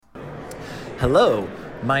Hello,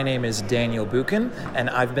 my name is Daniel Buchan,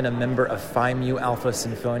 and I've been a member of Phi Mu Alpha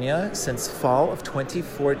Sinfonia since fall of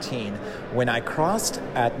 2014, when I crossed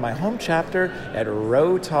at my home chapter at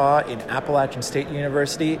Rho Taw in Appalachian State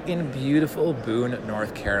University in beautiful Boone,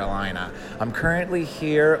 North Carolina. I'm currently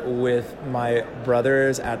here with my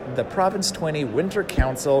brothers at the Province 20 Winter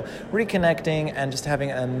Council, reconnecting and just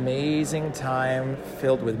having an amazing time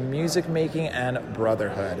filled with music making and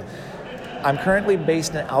brotherhood. I'm currently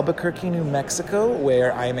based in Albuquerque, New Mexico,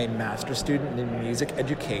 where I am a master's student in music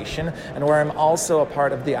education and where I'm also a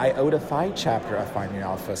part of the Iota Phi chapter of Phi Mu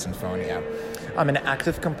Alpha Sinfonia. I'm an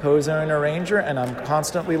active composer and arranger, and I'm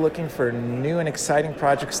constantly looking for new and exciting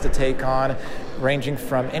projects to take on, ranging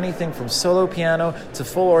from anything from solo piano to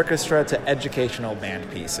full orchestra to educational band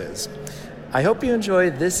pieces. I hope you enjoy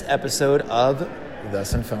this episode of The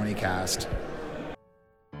Sinfonicast.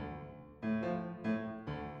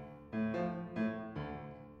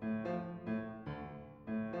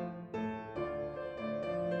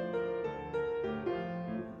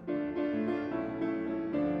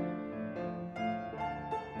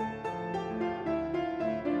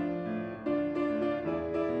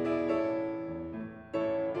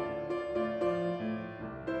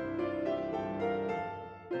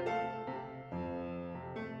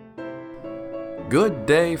 Good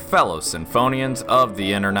day, fellow Sinfonians of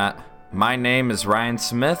the internet. My name is Ryan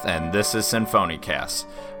Smith, and this is Sinfonicast,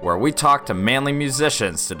 where we talk to manly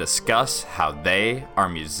musicians to discuss how they are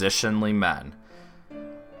musicianly men.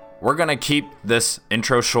 We're going to keep this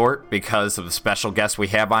intro short because of the special guest we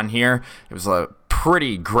have on here. It was a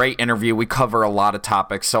pretty great interview. We cover a lot of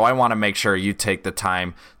topics, so I want to make sure you take the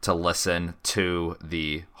time to listen to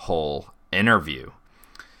the whole interview.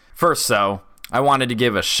 First, though, I wanted to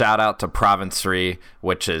give a shout out to Province 3,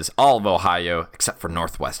 which is all of Ohio, except for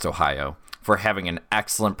Northwest Ohio, for having an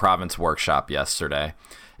excellent Province workshop yesterday.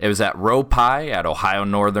 It was at Rho Pi at Ohio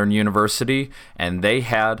Northern University, and they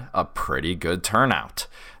had a pretty good turnout.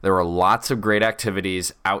 There were lots of great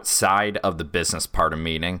activities outside of the business part of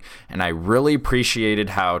meeting, and I really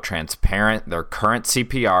appreciated how transparent their current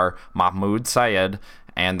CPR, Mahmoud Syed,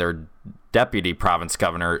 and their Deputy Province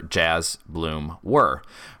Governor, Jazz Bloom, were.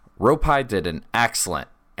 Rho Pi did an excellent,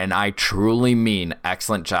 and I truly mean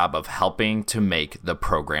excellent job of helping to make the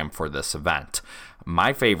program for this event.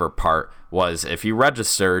 My favorite part was if you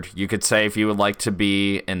registered, you could say if you would like to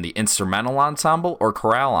be in the instrumental ensemble or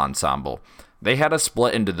chorale ensemble. They had us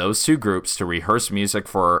split into those two groups to rehearse music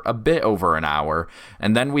for a bit over an hour,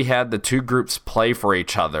 and then we had the two groups play for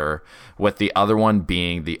each other, with the other one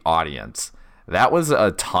being the audience. That was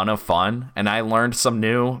a ton of fun, and I learned some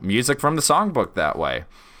new music from the songbook that way.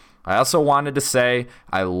 I also wanted to say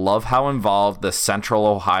I love how involved the Central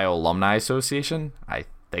Ohio Alumni Association, I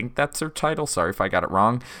think that's their title, sorry if I got it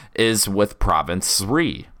wrong, is with Province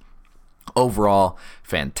 3. Overall,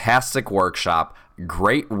 fantastic workshop,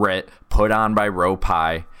 great writ put on by Rho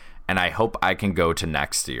Pi, and I hope I can go to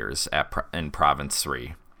next year's in Province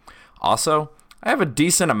 3. Also, I have a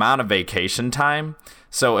decent amount of vacation time,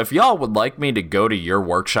 so if y'all would like me to go to your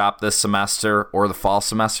workshop this semester or the fall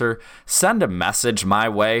semester, send a message my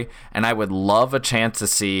way, and I would love a chance to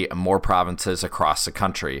see more provinces across the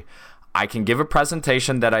country. I can give a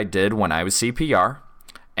presentation that I did when I was CPR,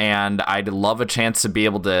 and I'd love a chance to be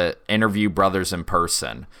able to interview brothers in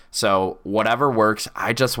person. So whatever works,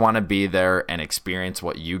 I just want to be there and experience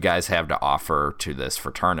what you guys have to offer to this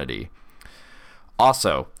fraternity.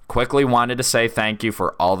 Also, quickly wanted to say thank you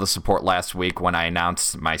for all the support last week when I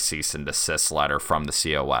announced my cease and desist letter from the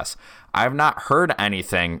COS. I have not heard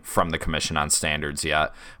anything from the Commission on Standards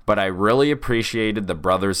yet, but I really appreciated the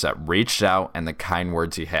brothers that reached out and the kind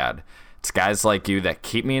words you had. It's guys like you that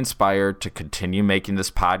keep me inspired to continue making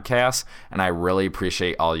this podcast, and I really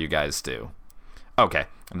appreciate all you guys do. Okay,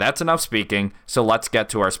 that's enough speaking, so let's get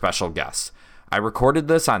to our special guest. I recorded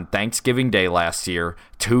this on Thanksgiving Day last year,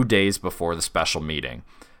 2 days before the special meeting.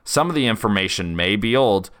 Some of the information may be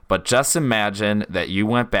old, but just imagine that you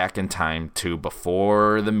went back in time to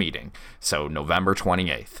before the meeting, so November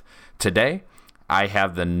 28th. Today, I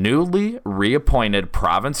have the newly reappointed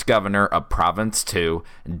Province Governor of Province 2,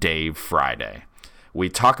 Dave Friday. We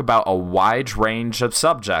talk about a wide range of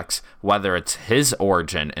subjects, whether it's his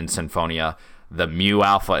origin in Sinfonia, the Mu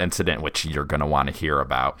Alpha incident, which you're going to want to hear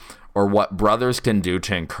about, or what brothers can do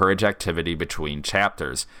to encourage activity between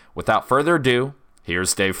chapters. Without further ado,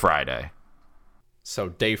 here's Dave Friday. So,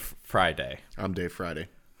 Dave Friday. I'm Dave Friday.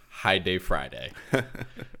 Hi, Dave Friday.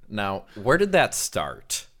 Now, where did that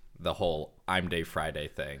start, the whole I'm Dave Friday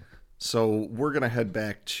thing? So, we're going to head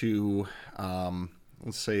back to,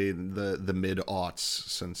 let's say, the mid-aughts,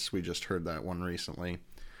 since we just heard that one recently.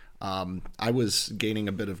 I was gaining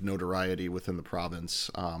a bit of notoriety within the province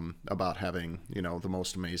about having, the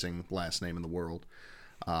most amazing last name in the world.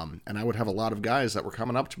 And I would have a lot of guys that were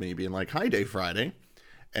coming up to me being like, "Hi, Dave Friday."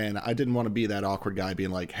 And I didn't want to be that awkward guy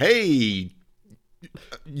being like, "Hey,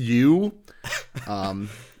 you."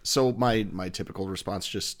 So my typical response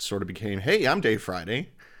just sort of became, "Hey, I'm Dave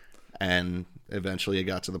Friday." And eventually it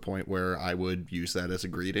got to the point where I would use that as a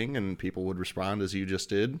greeting and people would respond as you just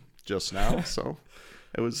did just now. So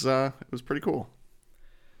it was pretty cool.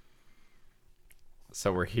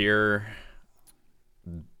 So we're here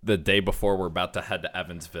the day before we're about to head to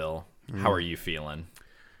Evansville. How are you feeling?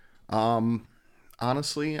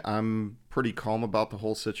 Honestly, I'm pretty calm about the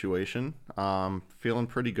whole situation. Feeling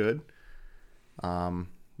pretty good.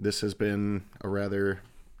 This has been a rather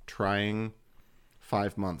trying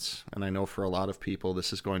 5 months, and I know for a lot of people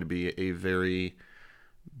this is going to be a very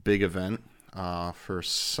big event. For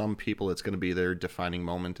some people, it's going to be their defining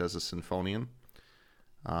moment as a Sinfonian.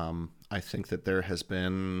 I think that there has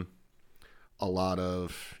been a lot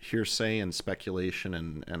of hearsay and speculation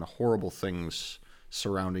and horrible things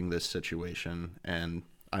surrounding this situation, and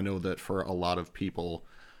I know that for a lot of people,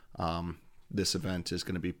 this event is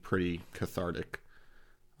going to be pretty cathartic.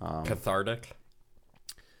 Cathartic?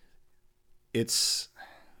 The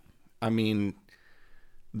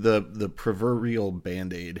proverbial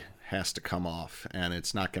Band-Aid has to come off, and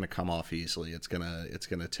it's not going to come off easily. It's gonna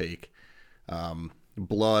take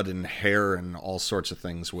blood and hair and all sorts of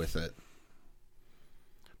things with it.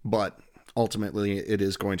 But ultimately, it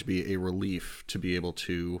is going to be a relief to be able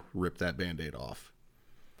to rip that Band-Aid off.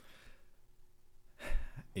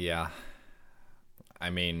 Yeah.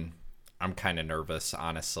 I'm kind of nervous,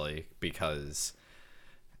 honestly, because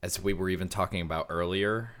as we were even talking about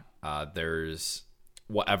earlier, there's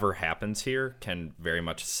whatever happens here can very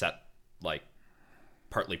much set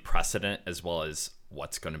partly precedent as well as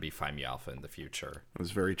what's going to be Phi Mu Alpha in the future. It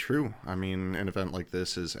was very true. An event like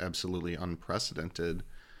this is absolutely unprecedented,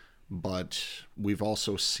 but we've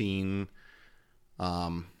also seen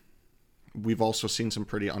some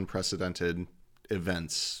pretty unprecedented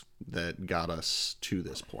events that got us to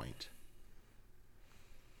this point.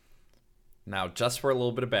 Now, just for a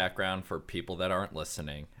little bit of background for people that aren't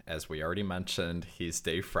listening, as we already mentioned, he's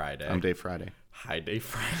Dave Friday. I'm Dave Friday. Hi, Dave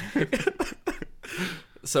Friday.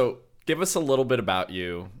 So, give us a little bit about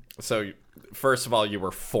you. So, first of all, you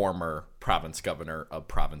were former province governor of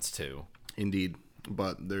Province 2. Indeed,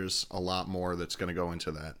 but there's a lot more that's going to go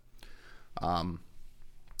into that.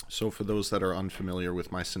 So, for those that are unfamiliar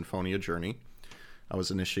with my Sinfonia journey, I was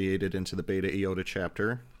initiated into the Beta Iota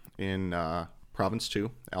chapter in Province 2,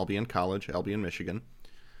 Albion College, Albion, Michigan,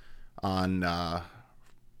 on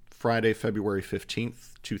Friday, February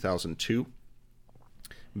 15th, 2002.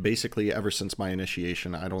 Basically, ever since my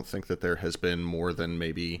initiation, I don't think that there has been more than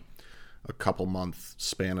maybe a couple month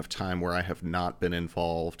span of time where I have not been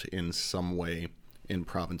involved in some way in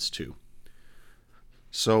Province 2.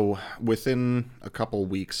 So within a couple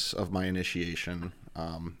weeks of my initiation,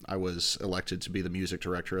 I was elected to be the music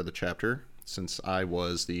director of the chapter, since I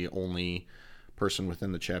was the only person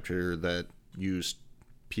within the chapter that used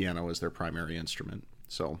piano as their primary instrument.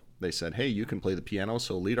 So they said, "Hey, you can play the piano,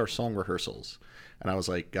 so lead our song rehearsals." And I was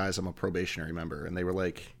like, "Guys, I'm a probationary member." And they were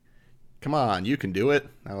like, "Come on, you can do it."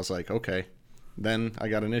 I was like, "Okay." Then I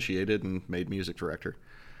got initiated and made music director.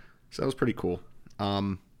 So that was pretty cool.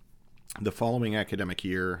 The following academic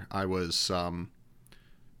year, I was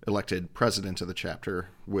elected president of the chapter,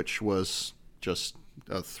 which was just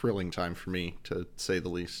a thrilling time for me, to say the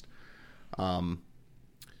least. I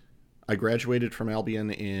graduated from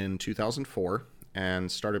Albion in 2004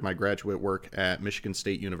 and started my graduate work at Michigan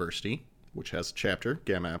State University, which has a chapter,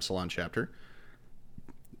 Gamma Epsilon chapter.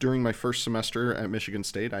 During my first semester at Michigan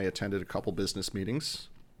State, I attended a couple business meetings.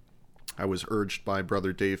 I was urged by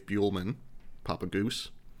Brother Dave Buellman, Papa Goose,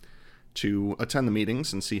 to attend the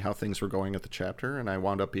meetings and see how things were going at the chapter, and I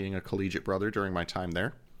wound up being a collegiate brother during my time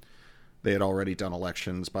there. They had already done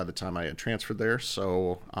elections by the time I had transferred there,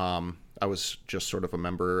 so I was just sort of a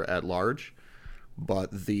member at large.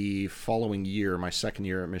 But the following year, my second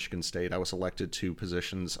year at Michigan State, I was elected to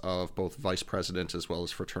positions of both vice president as well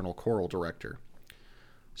as fraternal choral director.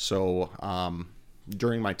 So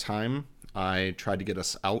during my time, I tried to get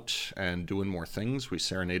us out and doing more things. We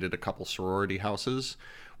serenaded a couple sorority houses,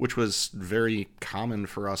 which was very common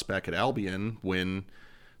for us back at Albion when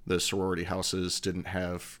the sorority houses didn't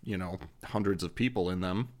have, hundreds of people in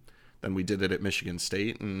them. Then we did it at Michigan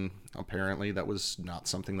State, and apparently that was not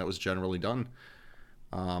something that was generally done.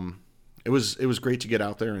 It was great to get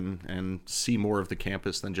out there and see more of the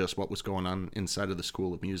campus than just what was going on inside of the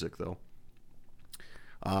School of Music, though.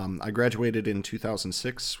 I graduated in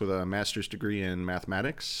 2006 with a master's degree in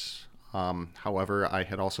mathematics. However, I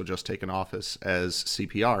had also just taken office as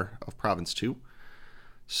CPR of Province 2.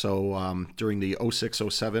 So during the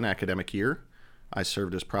 06-07 academic year, I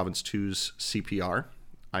served as Province 2's CPR.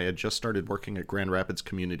 I had just started working at Grand Rapids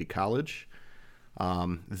Community College.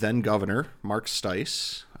 Then Governor Mark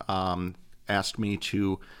Stice asked me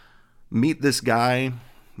to meet this guy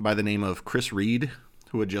by the name of Chris Reed,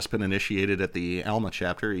 who had just been initiated at the Alma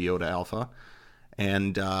chapter, Iota Alpha.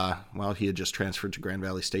 And, he had just transferred to Grand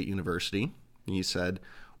Valley State University. He said,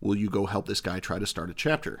 "Will you go help this guy try to start a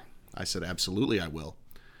chapter?" I said, "Absolutely, I will."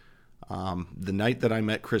 The night that I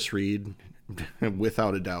met Chris Reed,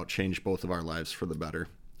 without a doubt, changed both of our lives for the better.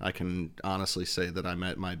 I can honestly say that I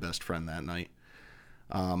met my best friend that night.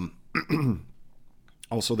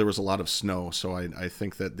 Also, there was a lot of snow, so I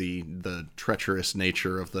think that the treacherous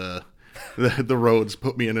nature of the roads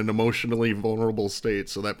put me in an emotionally vulnerable state,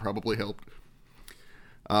 so that probably helped.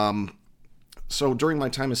 So during my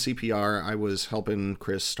time as CPR, I was helping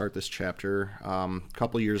Chris start this chapter. A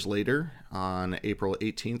couple years later, on April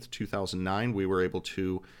 18th, 2009, we were able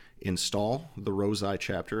to install the Roseau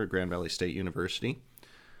chapter at Grand Valley State University.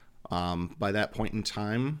 By that point in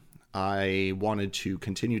time, I wanted to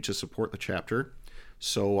continue to support the chapter,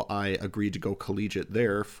 so I agreed to go collegiate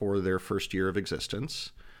there for their first year of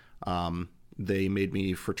existence. They made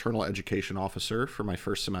me fraternal education officer for my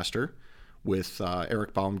first semester, with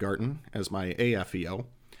Eric Baumgarten as my AFEO.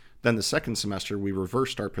 Then the second semester, we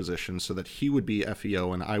reversed our position so that he would be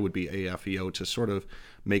FEO and I would be AFEO to sort of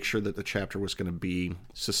make sure that the chapter was going to be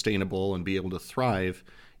sustainable and be able to thrive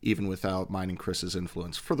even without mine and Chris's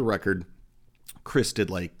influence. For the record, Chris did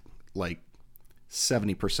like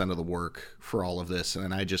 70% of the work for all of this,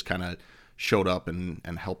 and I just kind of showed up and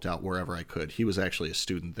helped out wherever I could. He was actually a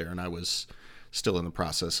student there, and I was still in the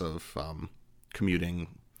process of commuting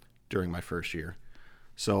during my first year.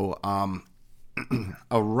 So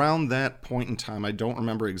around that point in time, I don't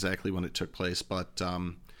remember exactly when it took place, but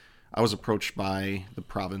I was approached by the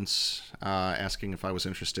province asking if I was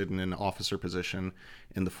interested in an officer position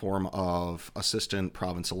in the form of assistant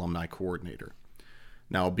province alumni coordinator.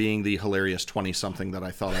 Now, being the hilarious 20-something that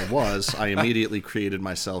I thought I was, I immediately created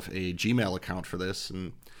myself a Gmail account for this,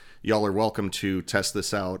 and y'all are welcome to test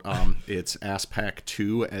this out. It's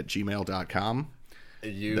asspac2@gmail.com.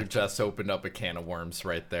 You just opened up a can of worms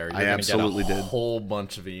right there. You're I absolutely get a did. Whole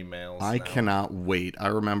bunch of emails. I now. cannot wait. I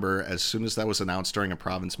remember as soon as that was announced during a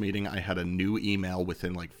province meeting, I had a new email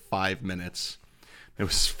within like 5 minutes. It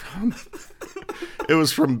was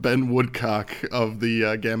from Ben Woodcock of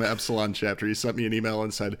the Gamma Epsilon chapter. He sent me an email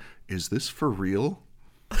and said, "Is this for real?"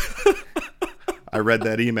 I read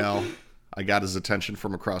that email. I got his attention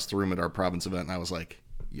from across the room at our province event, and I was like,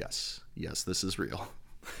 yes, this is real.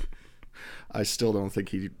 I still don't think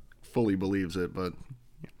he fully believes it, but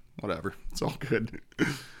whatever. It's all good.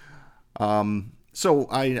 So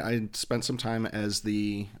I spent some time as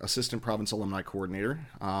the assistant province alumni coordinator.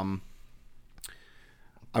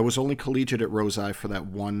 I was only collegiate at Roseau for that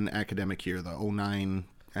one academic year, the 2009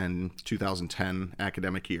 and 2010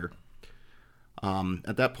 academic year.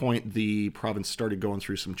 At that point, the province started going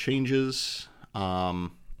through some changes.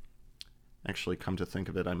 Actually, come to think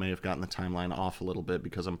of it, I may have gotten the timeline off a little bit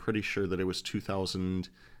because I'm pretty sure that it was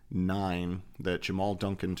 2009 that Jamal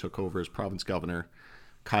Duncan took over as province governor.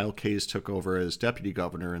 Kyle Kays took over as deputy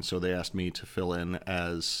governor, and so they asked me to fill in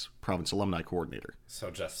as province alumni coordinator. So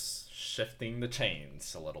just shifting the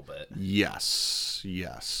chains a little bit. Yes.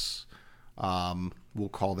 We'll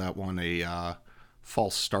call that one a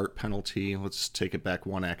false start penalty. Let's take it back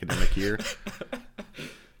one academic year.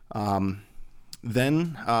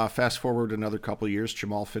 Then, fast forward another couple of years,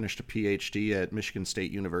 Jamal finished a PhD at Michigan State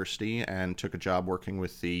University and took a job working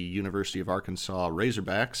with the University of Arkansas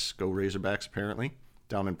Razorbacks, go Razorbacks apparently,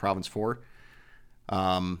 down in Province 4.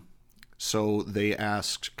 So they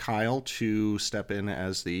asked Kyle to step in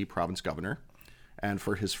as the province governor. And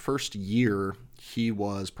for his first year, he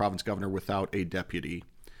was province governor without a deputy.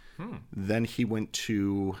 Then he went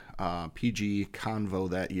to PG Convo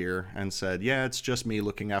that year and said, yeah, it's just me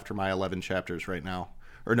looking after my 11 chapters right now.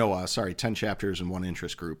 Or no, 10 chapters and one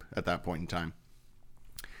interest group at that point in time.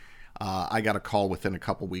 I got a call within a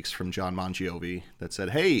couple weeks from John Mangiovi that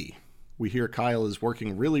said, hey, we hear Kyle is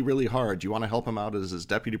working really, really hard. Do you want to help him out as his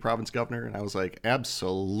deputy province governor? And I was like,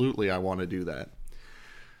 absolutely, I want to do that.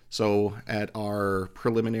 So at our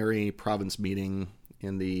preliminary province meeting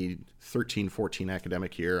in the 13-14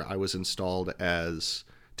 academic year, I was installed as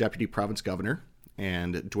deputy province governor,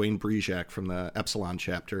 and Dwayne Brejak from the Epsilon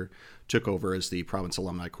chapter took over as the province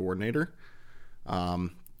alumni coordinator.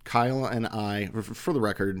 Kyle and I, for the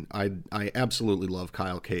record, I absolutely love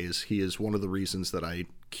Kyle Kays. He is one of the reasons that I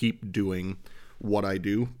keep doing what I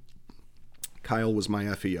do. Kyle was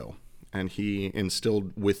my FEO, and he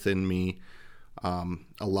instilled within me a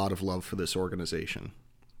lot of love for this organization.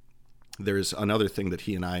 There's another thing that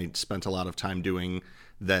he and I spent a lot of time doing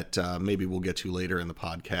that maybe we'll get to later in the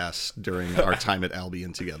podcast during our time at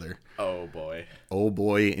Albion together. Oh, boy. Oh,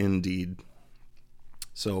 boy, indeed.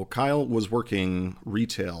 So Kyle was working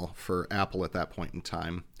retail for Apple at that point in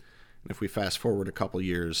time. And if we fast forward a couple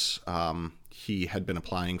years, he had been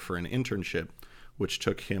applying for an internship, which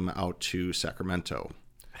took him out to Sacramento.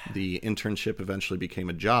 The internship eventually became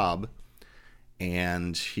a job,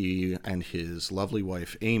 and he and his lovely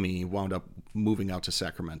wife, Amy, wound up moving out to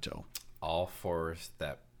Sacramento. All for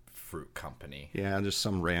that fruit company. Yeah, just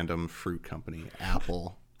some random fruit company,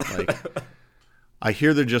 Apple. Like, I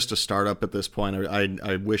hear they're just a startup at this point.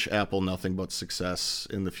 I wish Apple nothing but success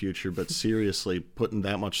in the future, but seriously, putting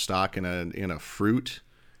that much stock in a fruit,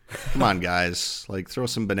 come on, guys! Like, throw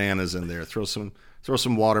some bananas in there, throw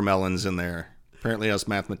some watermelons in there. Apparently, us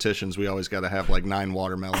mathematicians, we always got to have like 9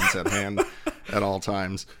 watermelons at hand at all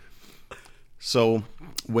times. So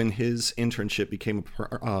when his internship became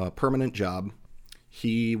a permanent job,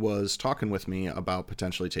 he was talking with me about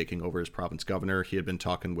potentially taking over as province governor. He had been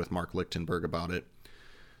talking with Mark Lichtenberg about it.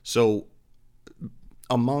 So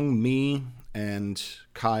among me and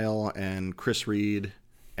Kyle and Chris Reed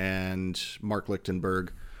and Mark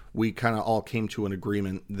Lichtenberg, we kind of all came to an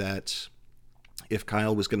agreement that if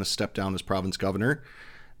Kyle was going to step down as province governor,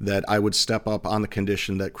 that I would step up on the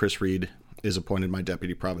condition that Chris Reed is appointed my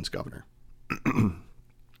deputy province governor.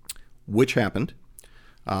 Which happened.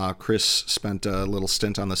 Chris spent a little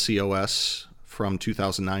stint on the COS from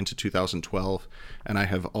 2009 to 2012, and I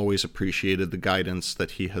have always appreciated the guidance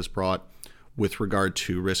that he has brought with regard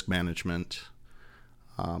to risk management.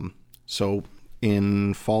 So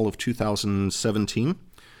in fall of 2017,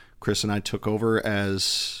 Chris and I took over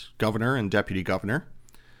as governor and deputy governor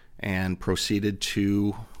and proceeded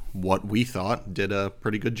to what we thought did a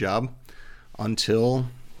pretty good job until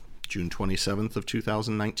June 27th of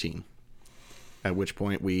 2019, at which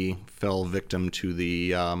point we fell victim to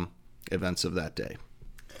the events of that day.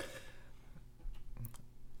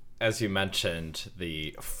 As you mentioned,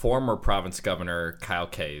 the former province governor, Kyle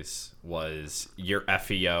Kays, was your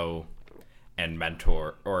FEO and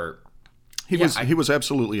mentor, or... He was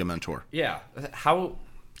absolutely a mentor. Yeah. How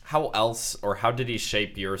else, or how did he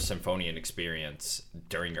shape your symphonian experience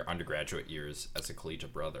during your undergraduate years as a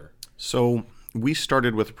collegiate brother? So we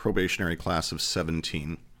started with a probationary class of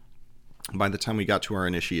 17. By the time we got to our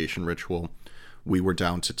initiation ritual, we were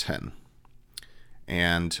down to 10.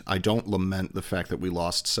 And I don't lament the fact that we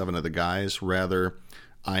lost 7 of the guys. Rather,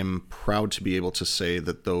 I'm proud to be able to say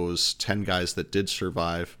that those 10 guys that did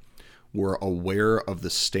survive were aware of the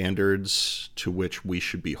standards to which we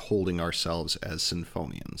should be holding ourselves as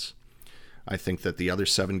symphonians. I think that the other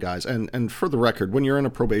 7 guys, and for the record, when you're in a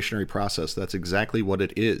probationary process, that's exactly what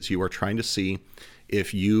it is. You are trying to see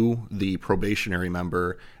if you, the probationary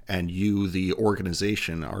member, and you, the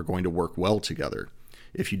organization, are going to work well together.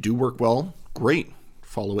 If you do work well, great.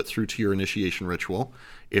 Follow it through to your initiation ritual.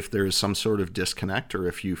 If there is some sort of disconnect, or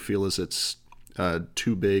if you feel as it's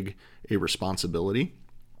too big a responsibility,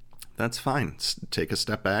 that's fine. Take a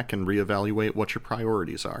step back and reevaluate what your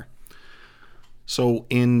priorities are. So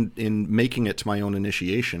in making it to my own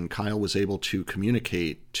initiation, Kyle was able to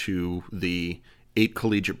communicate to the 8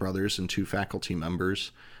 collegiate brothers and 2 faculty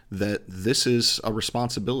members that this is a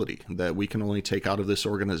responsibility, that we can only take out of this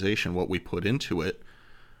organization what we put into it,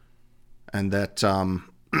 and that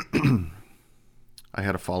I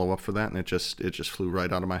had a follow-up for that, and it just flew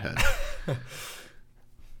right out of my head.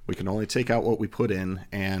 We can only take out what we put in,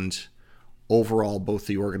 and overall, both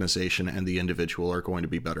the organization and the individual are going to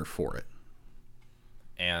be better for it.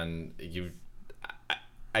 And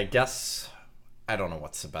I guess, I don't know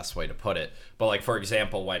what's the best way to put it, but like, for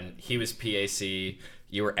example, when he was PAC,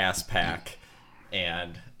 you were ASPAC,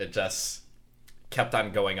 and it just kept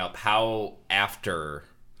on going up. How after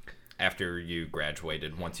you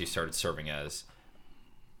graduated, once you started serving as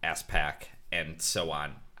ASPAC and so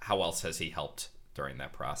on, how else has he helped during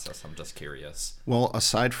that process? I'm just curious. Well,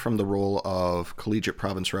 aside from the role of collegiate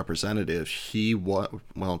province representative, he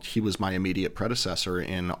was my immediate predecessor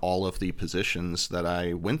in all of the positions that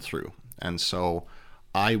I went through. And so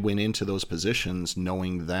I went into those positions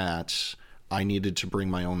knowing that I needed to bring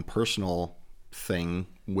my own personal thing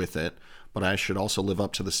with it, but I should also live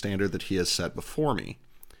up to the standard that he has set before me.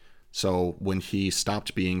 So when he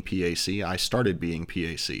stopped being PAC, I started being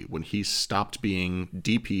PAC. When he stopped being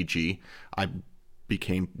DPG, I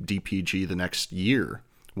became DPG the next year.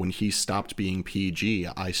 when he stopped being PG,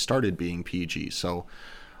 I started being PG. So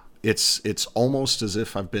it's almost as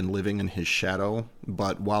if I've been living in his shadow,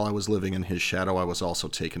 but while I was living in his shadow, I was also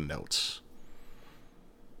taking notes.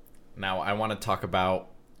 Now, I want to talk about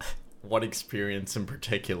what experience in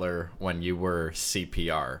particular when you were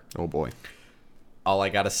CPR. Oh boy. All I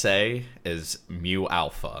gotta say is Mu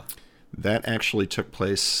Alpha. That actually took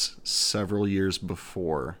place several years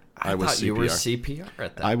before I was thought CPR. You were CPR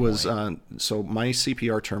at that I was, point. so my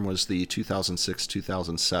CPR term was the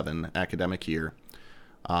 2006-2007 academic year.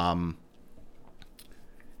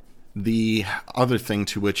 The other thing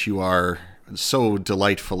to which you are so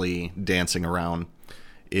delightfully dancing around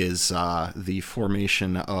is the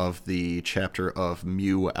formation of the chapter of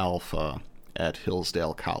Mu Alpha at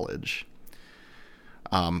Hillsdale College.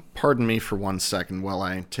 Pardon me for 1 second while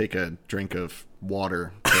I take a drink of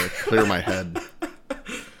water to clear my head.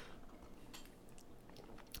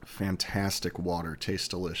 Fantastic water. Tastes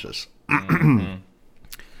delicious. Mm-hmm.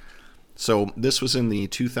 So this was in the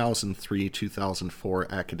 2003-2004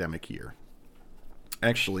 academic year.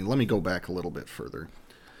 Actually, let me go back a little bit further.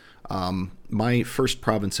 My first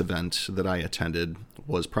Province event that I attended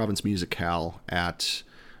was Province Musicale at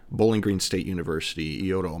Bowling Green State University,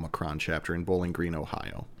 Iota Omicron chapter in Bowling Green,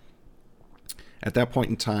 Ohio. At that point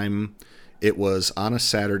in time, it was on a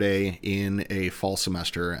Saturday in a fall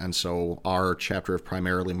semester, and so our chapter of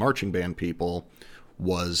primarily marching band people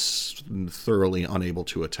was thoroughly unable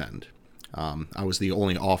to attend. I was the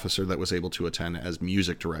only officer that was able to attend as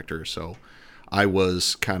music director, so I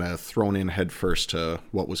was kind of thrown in headfirst to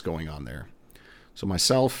what was going on there. So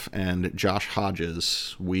myself and Josh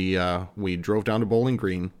Hodges, we drove down to Bowling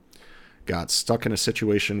Green, got stuck in a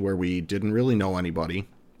situation where we didn't really know anybody.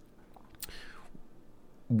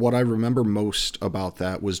 What I remember most about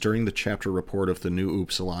that was during the chapter report of the New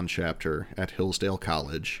Upsilon chapter at Hillsdale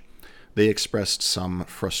College, they expressed some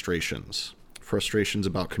frustrations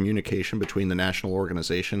about communication between the national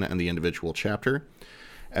organization and the individual chapter,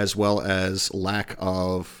 as well as lack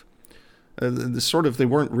of they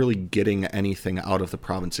weren't really getting anything out of the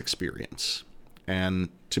province experience. And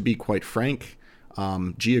to be quite frank,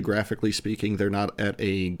 geographically speaking, they're not at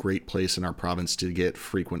a great place in our province to get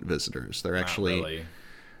frequent visitors. They're actually, really.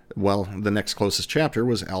 Well, the next closest chapter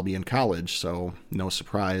was Albion College, so no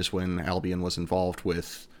surprise when Albion was involved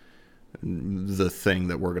with the thing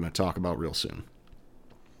that we're going to talk about real soon.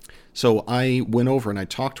 So I went over and I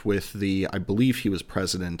talked with I believe he was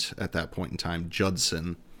president at that point in time,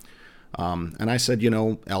 Judson. And I said,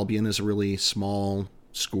 Albion is a really small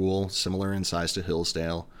school, similar in size to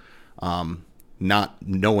Hillsdale. Not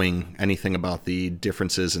knowing anything about the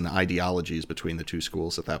differences in ideologies between the two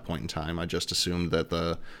schools at that point in time, I just assumed that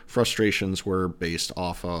the frustrations were based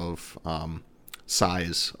off of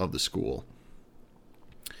size of the school.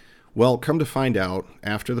 Well, come to find out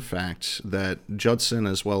after the fact that Judson,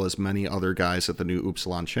 as well as many other guys at the New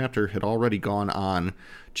Upsilon chapter, had already gone on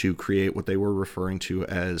to create what they were referring to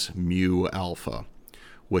as Mu Alpha,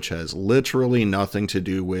 which has literally nothing to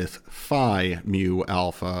do with Phi Mu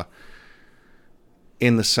Alpha,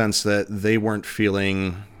 in the sense that they weren't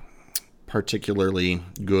feeling particularly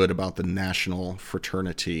good about the national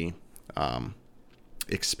fraternity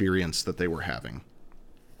experience that they were having.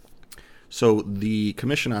 So the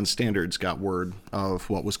Commission on Standards got word of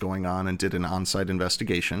what was going on and did an on-site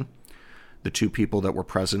investigation. The two people that were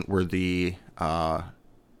present were I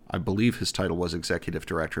believe his title was executive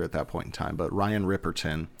director at that point in time, but Ryan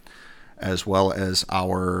Ripperton, as well as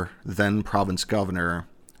our then province governor,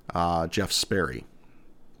 Jeff Sperry.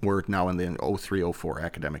 We're now in the 03-04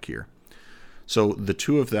 academic year. So the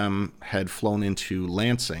two of them had flown into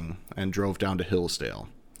Lansing and drove down to Hillsdale.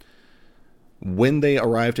 When they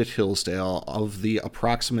arrived at Hillsdale, of the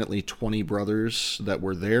approximately 20 brothers that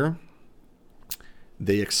were there,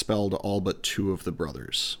 they expelled all but 2 of the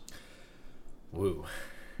brothers. Woo.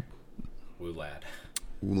 Woo lad.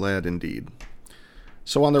 Woo lad indeed.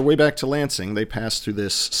 So on their way back to Lansing, they passed through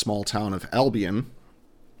this small town of Albion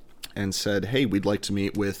and said, hey, we'd like to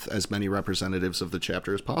meet with as many representatives of the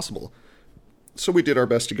chapter as possible. So we did our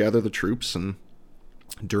best to gather the troops, and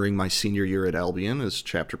during my senior year at Albion as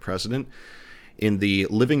chapter president, in the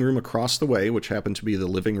living room across the way, which happened to be the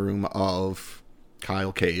living room of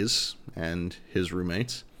Kyle Kays and his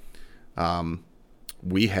roommates,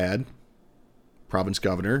 we had province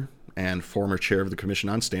governor and former chair of the Commission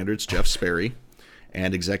on Standards, Jeff Sperry,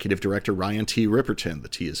 and executive director Ryan T. Ripperton. The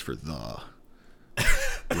T is for the.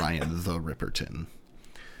 Ryan the Ripperton.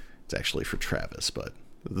 It's actually for Travis, but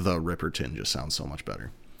the Ripperton just sounds so much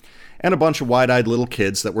better. And a bunch of wide-eyed little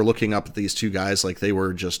kids that were looking up at these two guys like they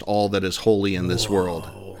were just all that is holy in this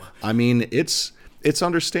world. I mean, it's it's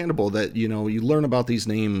understandable that, you learn about these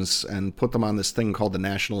names and put them on this thing called the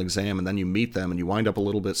national exam, and then you meet them and you wind up a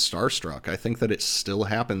little bit starstruck. I think that it still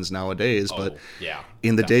happens nowadays, but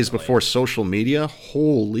in the days before social media,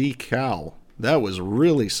 holy cow, that was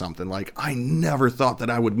really something. Like, I never thought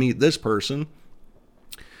that I would meet this person.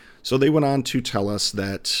 So they went on to tell us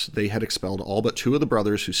that they had expelled all but 2 of the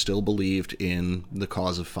brothers who still believed in the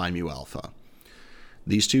cause of Phi Mu Alpha.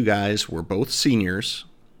 These 2 guys were both seniors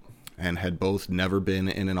and had both never been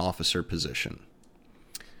in an officer position.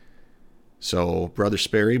 So Brother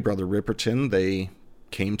Sperry, Brother Ripperton, they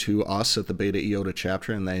came to us at the Beta Iota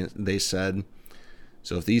chapter, and they said,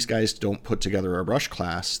 so if these guys don't put together a rush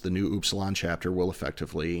class, the New Upsilon chapter will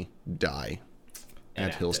effectively die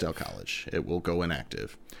at Hillsdale College. It will go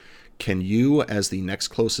inactive. Can you, as the next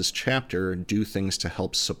closest chapter, do things to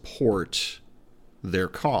help support their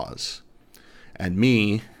cause? And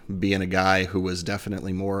me, being a guy who was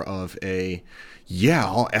definitely more of a, yeah,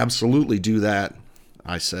 I'll absolutely do that,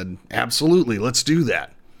 I said, absolutely, let's do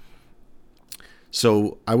that.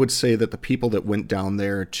 So I would say that the people that went down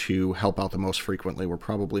there to help out the most frequently were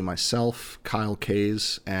probably myself, Kyle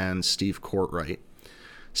Kays, and Steve Courtwright.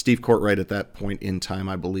 Steve Courtwright at that point in time,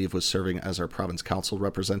 I believe, was serving as our province council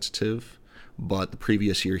representative, but the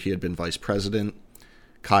previous year he had been vice president.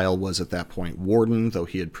 Kyle was at that point warden, though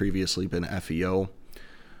he had previously been FEO.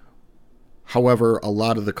 However, a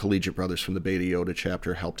lot of the collegiate brothers from the Beta Iota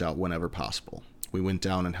chapter helped out whenever possible. We went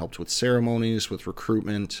down and helped with ceremonies, with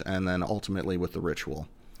recruitment, and then ultimately with the ritual.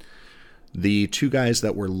 The 2 guys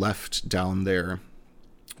that were left down there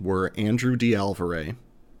were Andrew D. Alvarez,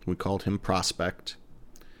 we called him Prospect,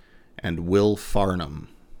 and Will Farnham.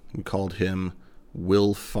 We called him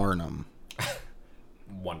Will Farnham.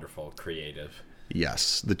 Wonderful, creative.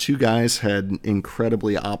 Yes, the 2 guys had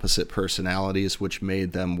incredibly opposite personalities, which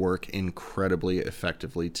made them work incredibly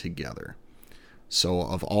effectively together. So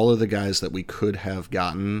of all of the guys that we could have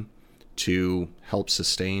gotten to help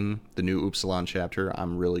sustain the New Upsilon chapter,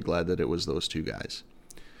 I'm really glad that it was those 2 guys.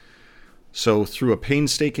 So through a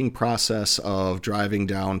painstaking process of driving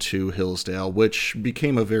down to Hillsdale, which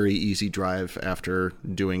became a very easy drive after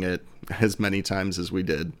doing it as many times as we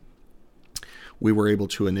did, we were able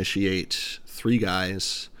to initiate 3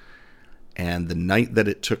 guys, and the night that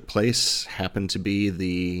it took place happened to be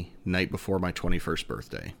the night before my 21st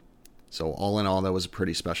birthday. So all in all, that was a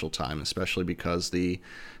pretty special time, especially because the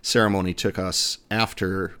ceremony took us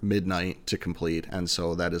after midnight to complete, and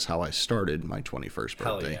so that is how I started my 21st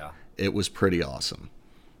birthday. Hell yeah. It was pretty awesome.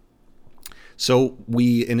 So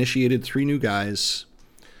we initiated 3 new guys.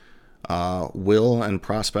 Will and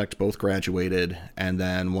Prospect both graduated, and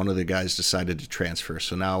then one of the guys decided to transfer.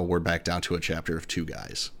 So now we're back down to a chapter of 2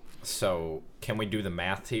 guys. So can we do the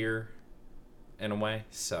math here in a way?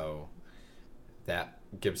 So that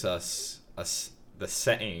gives us the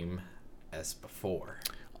same as before.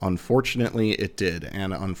 Unfortunately, it did.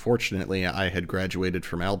 And unfortunately, I had graduated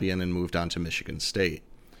from Albion and moved on to Michigan State,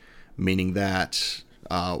 meaning that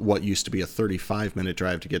what used to be a 35-minute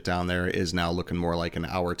drive to get down there is now looking more like an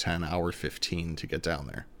hour 10, hour 15 to get down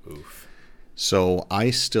there. Oof. So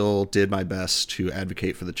I still did my best to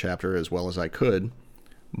advocate for the chapter as well as I could,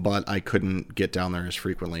 but I couldn't get down there as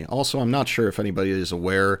frequently. Also, I'm not sure if anybody is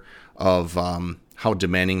aware of how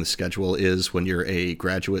demanding the schedule is when you're a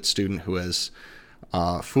graduate student who has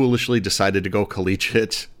foolishly decided to go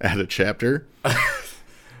collegiate at a chapter.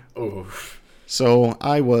 Oof. So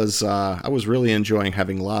I was really enjoying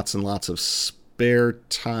having lots and lots of spare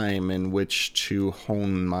time in which to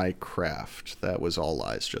hone my craft. That was all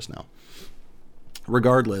lies just now.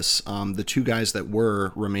 Regardless, the 2 guys that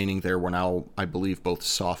were remaining there were now, I believe, both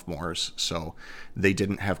sophomores, so they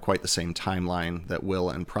didn't have quite the same timeline that Will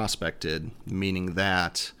and Prospect did, meaning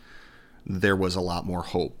that there was a lot more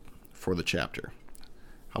hope for the chapter.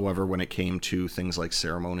 However, when it came to things like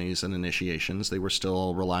ceremonies and initiations, they were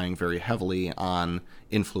still relying very heavily on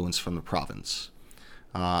influence from the province.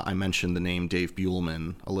 I mentioned the name Dave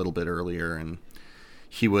Buellman a little bit earlier, and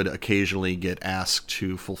he would occasionally get asked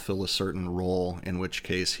to fulfill a certain role, in which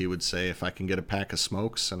case he would say, if I can get a pack of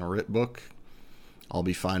smokes and a writ book, I'll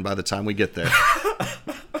be fine by the time we get there.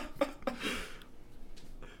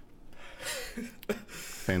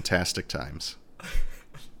 Fantastic times.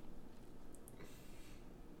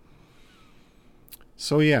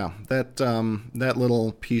 So yeah, that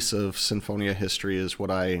little piece of Sinfonia history is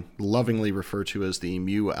what I lovingly refer to as the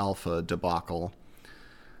Mu Alpha debacle.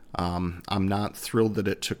 I'm not thrilled that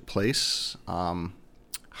it took place.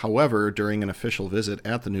 However, during an official visit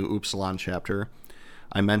at the New Upsilon chapter,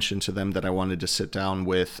 I mentioned to them that I wanted to sit down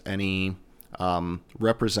with any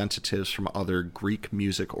representatives from other Greek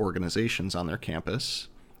music organizations on their campus,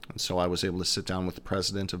 And so I was able to sit down with the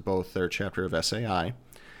president of both their chapter of SAI,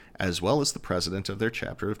 as well as the president of their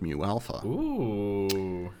chapter of Mu Alpha.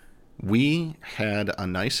 Ooh. We had a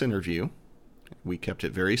nice interview. We kept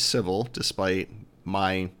it very civil, despite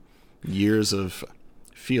my years of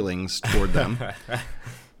feelings toward them.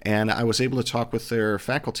 And I was able to talk with their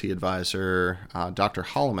faculty advisor, Dr.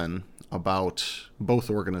 Holloman, about both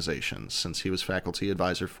organizations, since he was faculty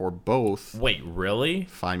advisor for both Wait, really?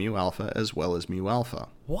 Phi Mu Alpha as well as Mu Alpha.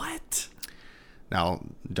 What? Now,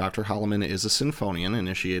 Dr. Holloman is a Sinfonian,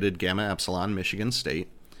 initiated Gamma Epsilon, Michigan State,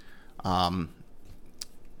 and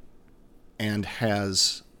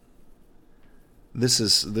has... This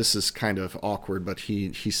is kind of awkward, but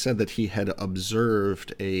he said that he had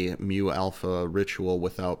observed a Mu Alpha ritual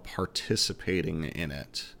without participating in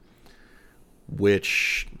it,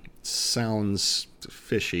 which sounds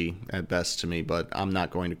fishy at best to me, but I'm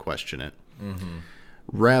not going to question it. Mm-hmm.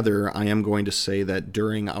 Rather, I am going to say that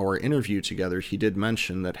during our interview together, he did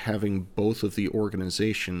mention that having both of the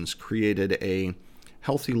organizations created a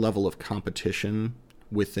healthy level of competition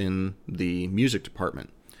within the music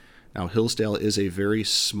department. Now, Hillsdale is a very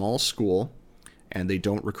small school, and they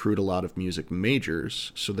don't recruit a lot of music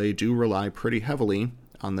majors, so they do rely pretty heavily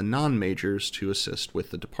on the non-majors to assist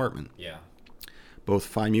with the department. Yeah. Both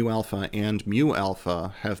Phi Mu Alpha and Mu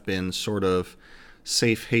Alpha have been sort of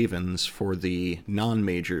safe havens for the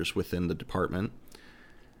non-majors within the department,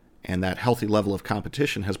 and that healthy level of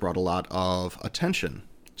competition has brought a lot of attention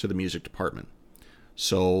to the music department.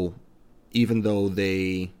 So even though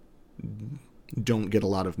they don't get a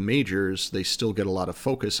lot of majors, they still get a lot of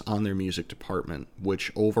focus on their music department,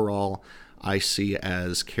 which overall I see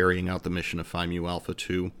as carrying out the mission of Phi Mu Alpha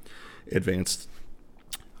to advance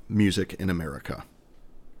music in America.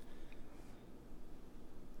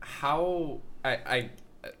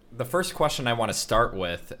 The first question I want to start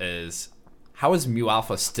with is, how is Mu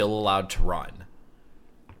Alpha still allowed to run?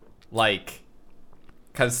 Like,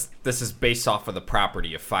 because this is based off of the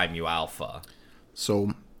property of Phi Mu Alpha.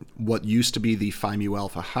 So what used to be the Phi Mu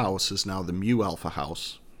Alpha house is now the Mu Alpha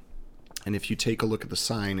house. And if you take a look at the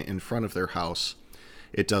sign in front of their house,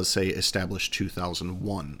 it does say established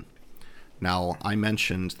 2001. Now, I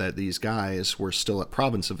mentioned that these guys were still at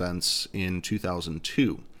Province events in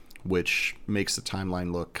 2002, which makes the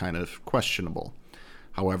timeline look kind of questionable.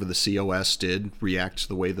 However, the COS did react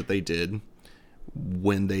the way that they did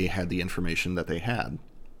when they had the information that they had.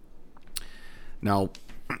 Now,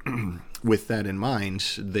 with that in mind,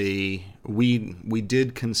 we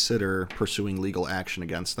did consider pursuing legal action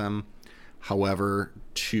against them. However,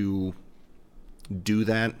 to do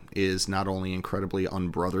that is not only incredibly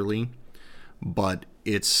unbrotherly, but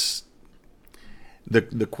it's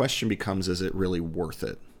the question becomes, is it really worth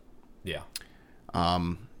it? Yeah.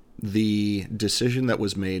 The decision that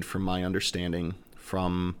was made, from my understanding,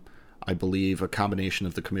 from I believe a combination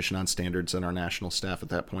of the Commission on Standards and our national staff at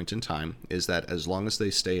that point in time, is that as long as they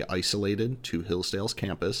stay isolated to Hillsdale's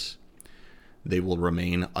campus, they will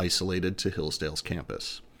remain isolated to Hillsdale's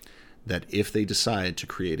campus. That if they decide to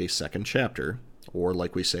create a second chapter, or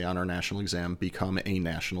like we say on our national exam, become a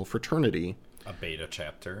national fraternity, A beta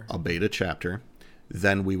chapter,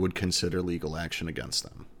 then we would consider legal action against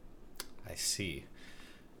them. I see.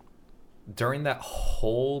 During that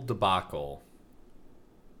whole debacle,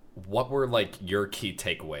 what were like your key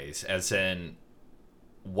takeaways? As in,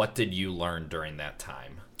 what did you learn during that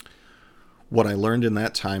time? What I learned in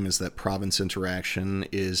that time is that province interaction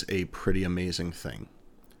is a pretty amazing thing.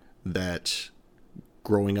 That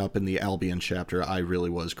growing up in the Albion chapter, I really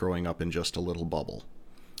was growing up in just a little bubble.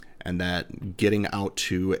 And that getting out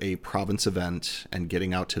to a province event and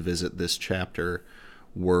getting out to visit this chapter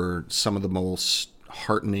were some of the most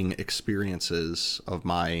heartening experiences of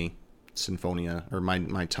my Sinfonia, or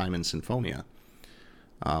my time in Sinfonia.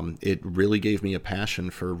 It really gave me a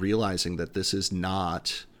passion for realizing that this is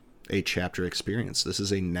not a chapter experience. This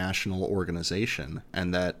is a national organization,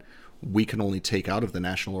 and that we can only take out of the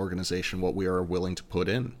national organization what we are willing to put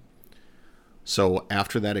in. So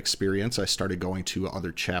after that experience, I started going to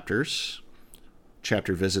other chapters.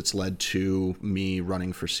 Chapter visits led to me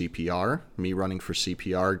running for CPR. Me running for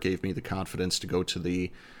CPR gave me the confidence to go to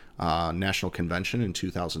the National Convention in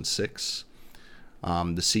 2006. The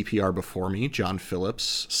CPR before me, John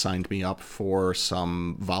Phillips, signed me up for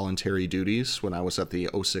some voluntary duties when I was at the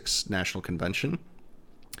 06 National Convention.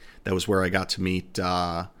 That was where I got to meet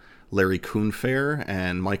Larry Kuhnfair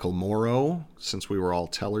and Michael Morrow, since we were all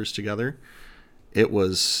tellers together. It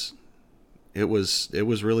was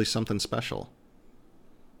really something special.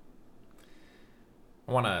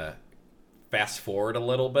 I want to fast forward a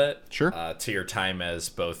little bit. Sure. To your time as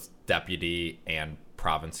both deputy and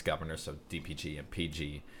province governors, so DPG and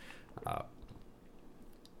PG,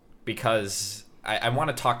 because I want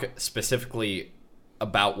to talk specifically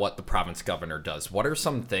about what the province governor does. What are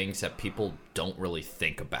some things that people don't really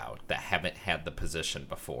think about that haven't had the position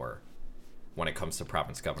before when it comes to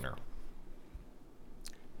province governor?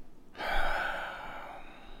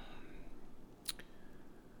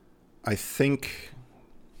 I think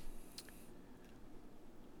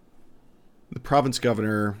the province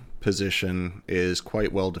governor position is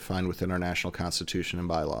quite well defined within our national constitution and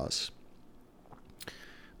bylaws.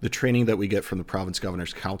 The training that we get from the province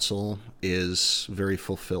governor's council is very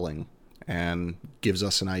fulfilling and gives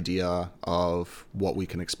us an idea of what we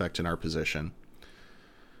can expect in our position.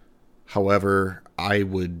 However, I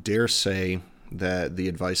would dare say that the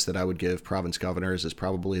advice that I would give province governors is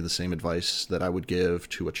probably the same advice that I would give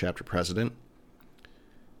to a chapter president.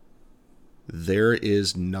 There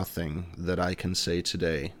is nothing that I can say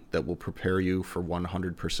today that will prepare you for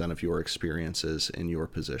 100% of your experiences in your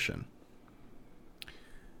position.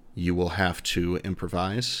 You will have to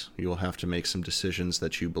improvise. You will have to make some decisions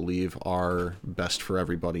that you believe are best for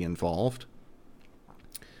everybody involved.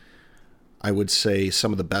 I would say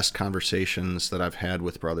some of the best conversations that I've had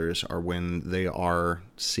with brothers are when they are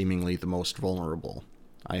seemingly the most vulnerable.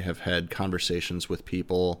 I have had conversations with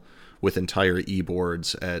people with entire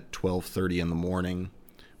e-boards at 12:30 in the morning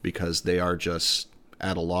because they are just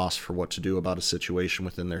at a loss for what to do about a situation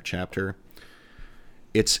within their chapter.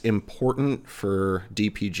 It's important for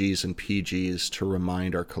DPGs and PGs to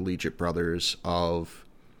remind our collegiate brothers of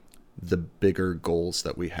the bigger goals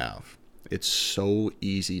that we have. It's so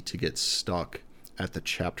easy to get stuck at the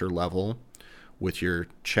chapter level with your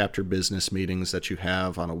chapter business meetings that you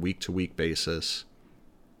have on a week-to-week basis.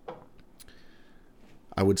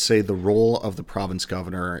 I would say the role of the province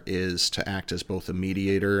governor is to act as both a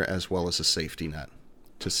mediator as well as a safety net.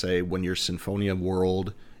 To say when your Sinfonia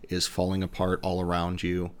world is falling apart all around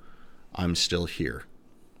you, I'm still here.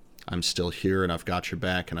 I'm still here and I've got your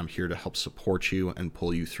back and I'm here to help support you and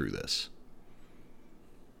pull you through this.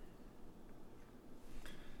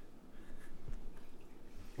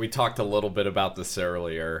 We talked a little bit about this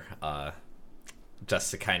earlier,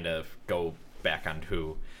 just to kind of go back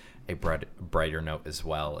onto a brighter note as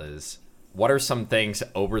well, is what are some things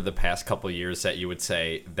over the past couple of years that you would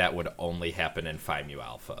say that would only happen in Phi Mu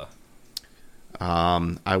Alpha?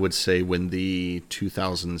 I would say when the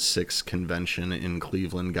 2006 convention in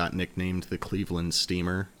Cleveland got nicknamed the Cleveland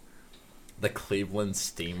Steamer. The Cleveland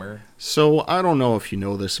Steamer? So I don't know if you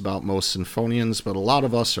know this about most Sinfonians, but a lot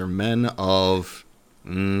of us are men of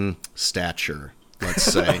stature, let's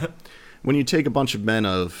say. When you take a bunch of men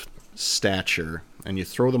of stature and you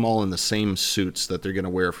throw them all in the same suits that they're going to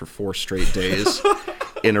wear for 4 straight days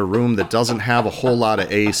in a room that doesn't have a whole lot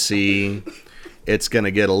of AC, it's going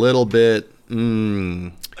to get a little bit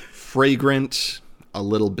fragrant, a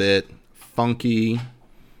little bit funky,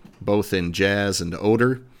 both in jazz and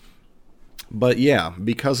odor. But yeah,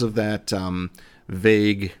 because of that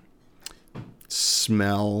vague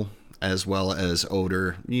smell as well as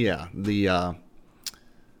odor, yeah, the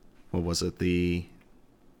what was it? The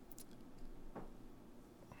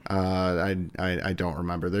I don't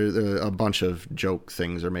remember. There a bunch of joke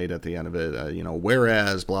things are made at the end of it.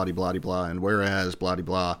 Whereas blah blah blah, and whereas blah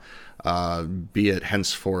blah. Be it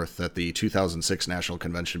henceforth that the 2006 National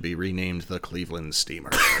Convention be renamed the Cleveland Steamer.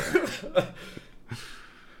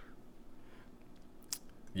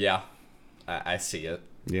 Yeah, I see it.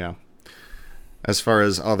 Yeah. As far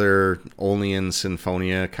as other only in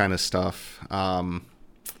Sinfonia kind of stuff,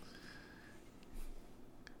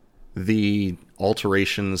 the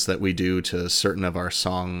alterations that we do to certain of our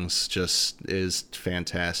songs just is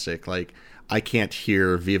fantastic. Like, I can't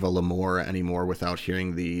hear Viva L'Amour anymore without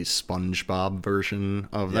hearing the SpongeBob version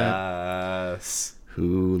of that. Yes.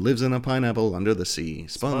 Who lives in a pineapple under the sea?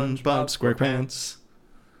 SpongeBob SquarePants.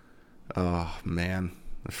 Oh, man.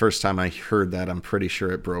 The first time I heard that, I'm pretty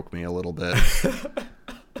sure it broke me a little bit.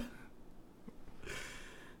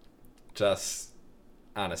 Just,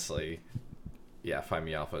 honestly, yeah, Phi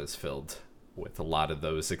Mu Alpha is filled with a lot of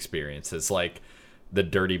those experiences. Like the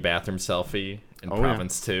dirty bathroom selfie in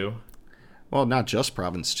Province 2. Well, not just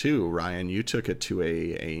Province 2, Ryan. You took it to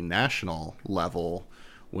a national level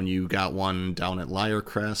when you got one down at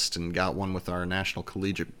Lyrecrest and got one with our national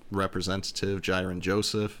collegiate representative, Jiren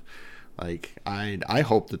Joseph. Like, I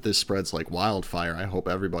hope that this spreads like wildfire. I hope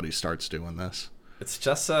everybody starts doing this. It's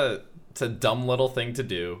just it's a dumb little thing to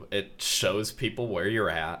do. It shows people where you're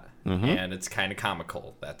at, and it's kind of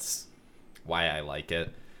comical. That's why I like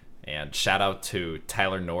it. And shout out to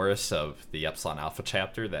Tyler Norris of the Epsilon Alpha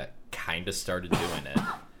chapter that kind of started doing it.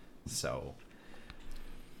 So,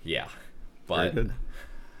 yeah. But good.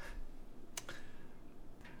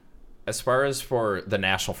 As far as for the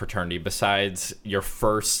National Fraternity, besides your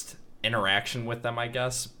first interaction with them, I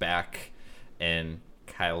guess, back in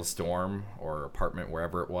Kyle's dorm or apartment,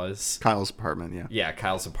 wherever it was. Kyle's apartment, yeah. Yeah,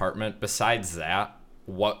 Kyle's apartment. Besides that,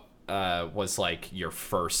 what was like your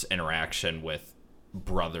first interaction with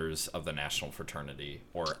brothers of the National Fraternity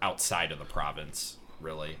or outside of the province,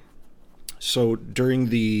 really? So during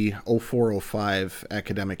the 04-05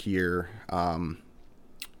 academic year,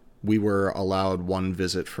 we were allowed one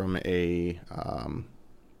visit from a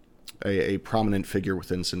prominent figure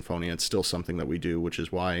within Sinfonia. It's still something that we do, which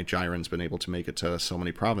is why Jiren's been able to make it to so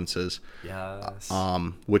many provinces. Yes.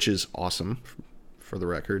 Which is awesome, for the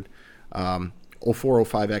record.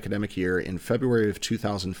 04-05 academic year, in February of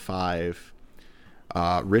 2005,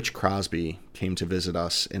 Rich Crosby came to visit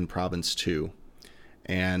us in Province 2.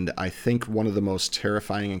 And I think one of the most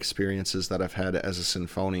terrifying experiences that I've had as a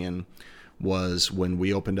Sinfonian was when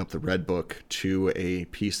we opened up the Red Book to a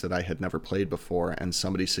piece that I had never played before, and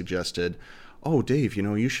somebody suggested, "Oh, Dave,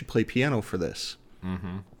 you should play piano for this."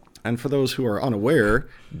 Mm-hmm. And for those who are unaware,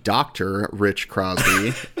 Dr. Rich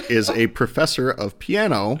Crosby is a professor of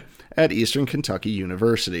piano at Eastern Kentucky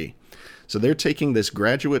University. So they're taking this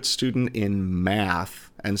graduate student in math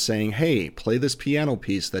and saying, "Hey, play this piano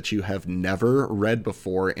piece that you have never read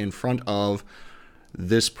before in front of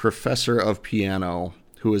this professor of piano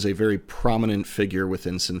who is a very prominent figure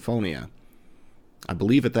within Sinfonia." I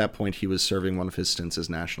believe at that point he was serving one of his stints as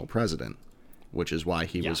national president, which is why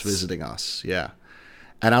he was visiting us. Yeah.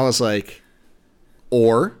 And I was like,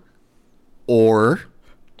 or,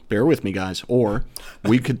 bear with me, guys, or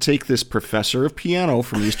we could take this professor of piano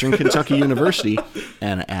from Eastern Kentucky University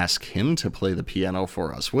and ask him to play the piano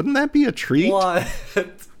for us. Wouldn't that be a treat? What?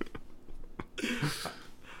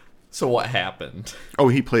 So what happened? Oh,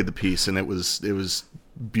 he played the piece, and it was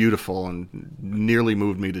beautiful and nearly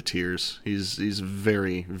moved me to tears. He's a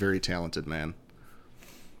very, very talented man.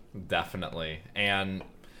 Definitely. And,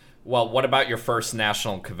 well, what about your first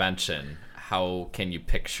national convention? How can you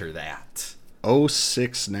picture that?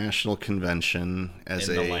 06 National Convention as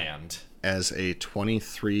in the land. As a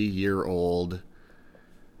 23-year-old.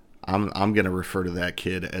 I'm going to refer to that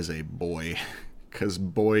kid as a boy, because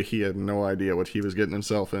boy, he had no idea what he was getting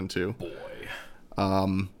himself into.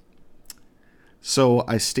 Boy. So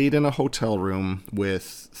I stayed in a hotel room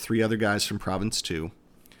with 3 other guys from Province 2.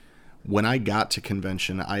 When I got to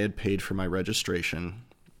convention, I had paid for my registration.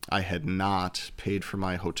 I had not paid for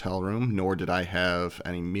my hotel room, nor did I have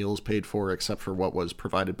any meals paid for except for what was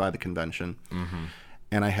provided by the convention. Mm-hmm.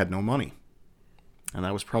 And I had no money. And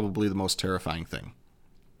that was probably the most terrifying thing.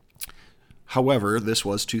 However, this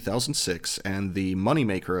was 2006, and the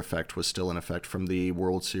moneymaker effect was still in effect from the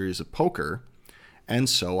World Series of Poker. And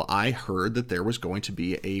so I heard that there was going to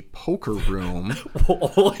be a poker room.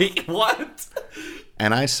 Like, what?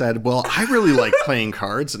 And I said, well, I really like playing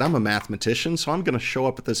cards, and I'm a mathematician, so I'm going to show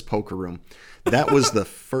up at this poker room. That was the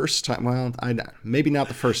first time. Well, maybe not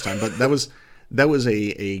the first time, but that was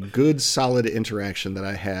a good, solid interaction that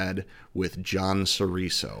I had with John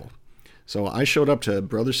Ceriso. So I showed up to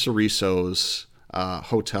Brother Ceriso's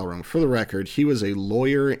hotel room. For the record, he was a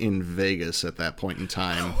lawyer in Vegas at that point in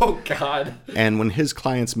time. Oh, God. And when his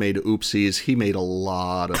clients made oopsies, he made a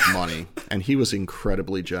lot of money, and he was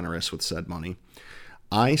incredibly generous with said money.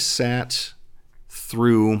 I sat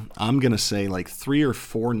through, I'm going to say, like 3 or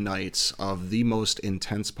 4 nights of the most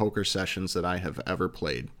intense poker sessions that I have ever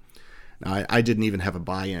played. Now, I didn't even have a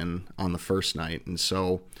buy-in on the first night, and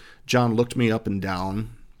so John looked me up and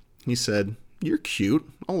down. He said, "You're cute.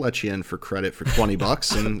 I'll let you in for credit for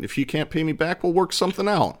 $20, and if you can't pay me back, we'll work something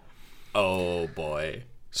out." Oh, boy.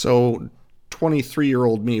 So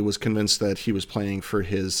 23-year-old me was convinced that he was playing for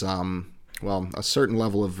his, a certain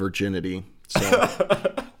level of virginity. So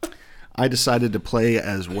I decided to play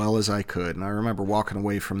as well as I could. And I remember walking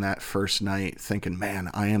away from that first night thinking, man,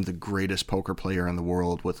 I am the greatest poker player in the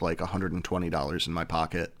world with like $120 in my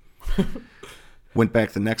pocket. Went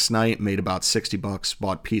back the next night, made about $60,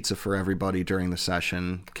 bought pizza for everybody during the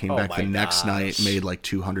session. Came back the next night, made like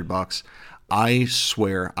 $200. I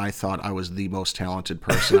swear I thought I was the most talented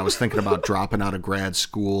person. I was thinking about dropping out of grad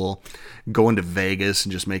school, going to Vegas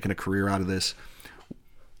and just making a career out of this.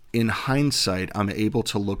 In hindsight, I'm able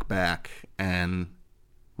to look back and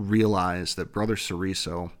realize that Brother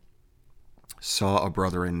Ceriso saw a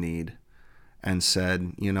brother in need and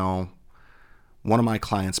said, one of my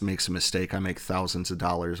clients makes a mistake. I make thousands of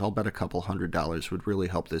dollars. I'll bet a couple $100 would really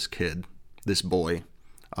help this kid, this boy,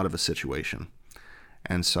 out of a situation.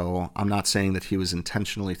 And so I'm not saying that he was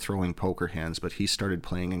intentionally throwing poker hands, but he started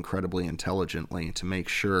playing incredibly intelligently to make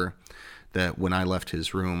sure that when I left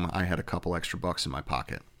his room, I had a couple extra bucks in my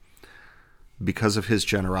pocket. Because of his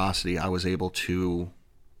generosity, I was able to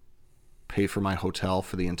pay for my hotel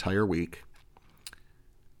for the entire week,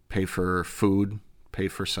 pay for food, pay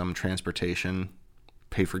for some transportation,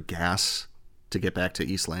 pay for gas to get back to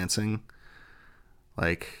East Lansing.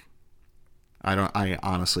 Like, I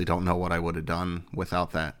honestly don't know what I would have done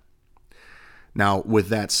without that. Now, with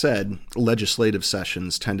that said, legislative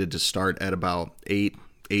sessions tended to start at about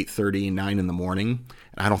 8:30, 9 in the morning.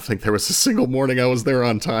 And I don't think there was a single morning I was there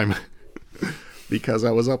on time because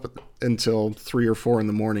I was up until 3 or 4 in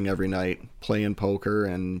the morning every night playing poker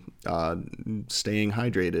and staying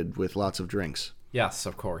hydrated with lots of drinks. Yes,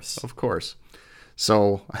 of course. Of course.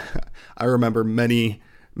 So I remember many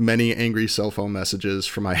angry cell phone messages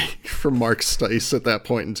from Mark Stice at that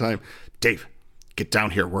point in time. Dave, get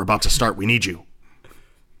down here. We're about to start. We need you.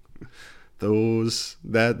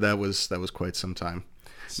 That was quite some time.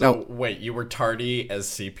 So wait, you were tardy as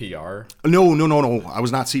CPR? No. I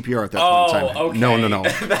was not CPR at that point in time. Okay. No.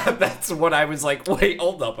 That's what I was like. Wait,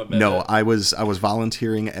 hold up a minute. No, I was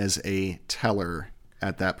volunteering as a teller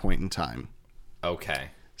at that point in time.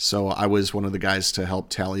 Okay. So I was one of the guys to help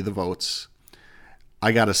tally the votes.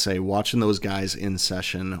 I gotta say, watching those guys in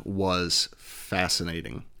session was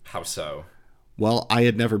fascinating. How so? Well, I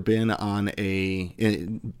had never been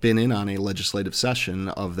in on a legislative session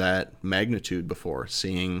of that magnitude before,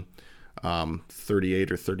 seeing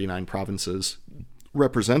 38 or 39 provinces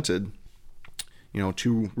represented.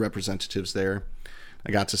 2 representatives there.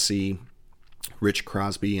 I got to see Rich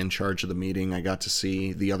Crosby in charge of the meeting. I got to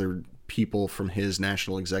see the other people from his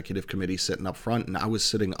National Executive Committee sitting up front, and I was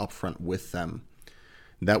sitting up front with them.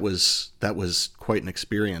 That was quite an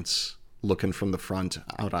experience, looking from the front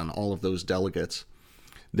out on all of those delegates.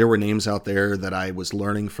 There were names out there that I was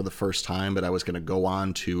learning for the first time, but I was going to go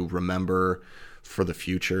on to remember for the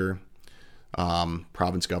future.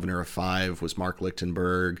 Province Governor of 5 was Mark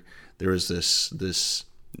Lichtenberg. There was this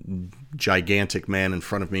gigantic man in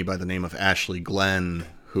front of me by the name of Ashley Glenn,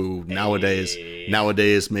 who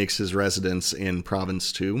nowadays makes his residence in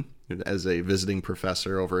Province 2 as a visiting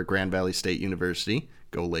professor over at Grand Valley State University.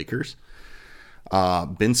 Go Lakers.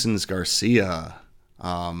 Benson's Garcia,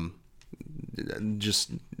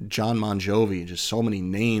 just John Monjovi, just so many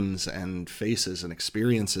names and faces and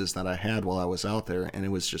experiences that I had while I was out there. And it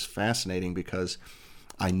was just fascinating because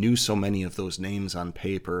I knew so many of those names on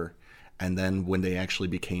paper. And then when they actually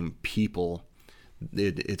became people,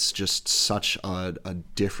 it's just such a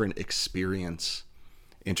different experience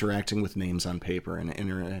interacting with names on paper and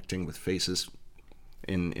interacting with faces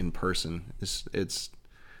in person.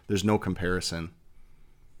 There's no comparison.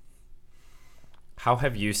 How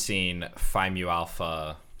have you seen Phi Mu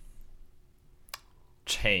Alpha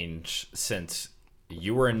change since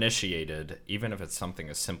you were initiated, even if it's something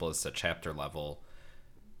as simple as the chapter level,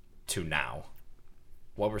 to now?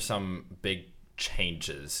 What were some big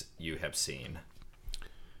changes you have seen?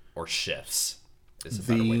 Or shifts, is a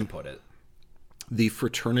better way to put it. The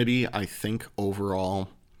fraternity, I think, overall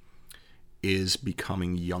is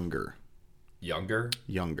becoming younger. Younger?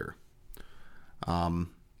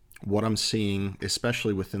 What I'm seeing,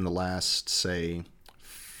 especially within the last, say,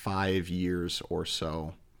 5 years or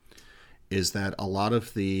so, is that a lot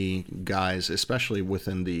of the guys, especially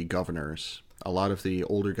within the governors, a lot of the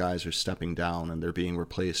older guys are stepping down and they're being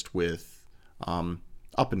replaced with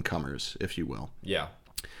up-and-comers, if you will. Yeah.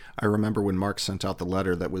 I remember when Mark sent out the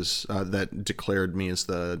letter that declared me as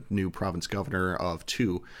the new province governor of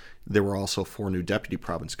 2, there were also 4 new deputy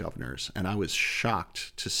province governors, and I was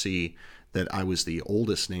shocked to see that I was the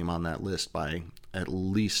oldest name on that list by at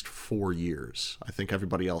least 4 years. I think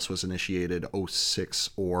everybody else was initiated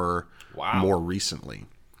 06 or more recently.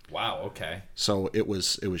 Wow, okay. So it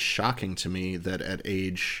was shocking to me that at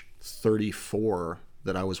age 34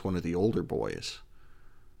 that I was one of the older boys.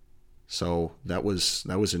 So that was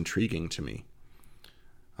intriguing to me.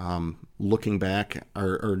 Looking back,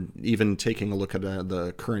 or even taking a look at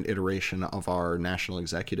the current iteration of our National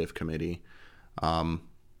Executive Committee,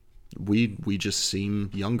 we just seem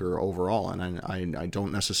younger overall, and I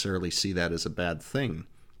don't necessarily see that as a bad thing.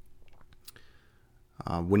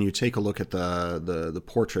 When you take a look at the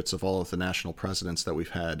portraits of all of the national presidents that we've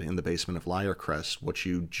had in the basement of Lyrecrest, what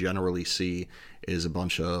you generally see is a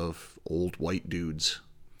bunch of old white dudes.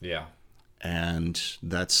 Yeah. And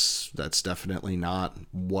that's definitely not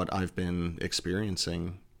what I've been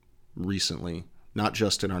experiencing recently, not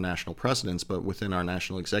just in our national presidents, but within our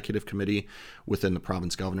National Executive Committee, within the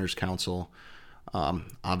Province Governors Council.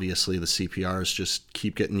 Obviously, the CPRs just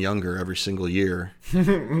keep getting younger every single year.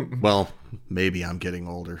 Well, maybe I'm getting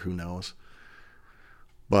older, who knows.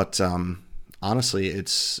 But Honestly,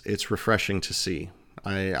 it's refreshing to see.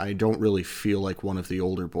 I don't really feel like one of the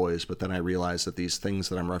older boys, but then I realize that these things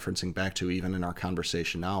that I'm referencing back to, even in our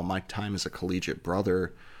conversation now, my time as a collegiate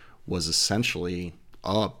brother was essentially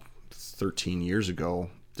up 13 years ago,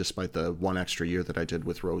 despite the one extra year that I did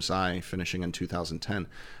with Rosai, finishing in 2010.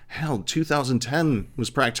 Hell, 2010 was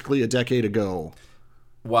practically a decade ago.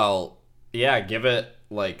 Well, yeah, give it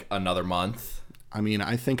like another month. I mean,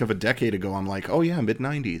 I think of a decade ago, I'm like, oh yeah,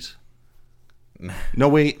 mid-90s. No,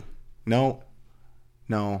 wait. No,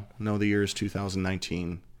 the year is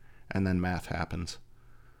 2019, and then math happens.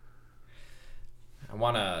 I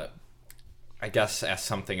want to, I guess, ask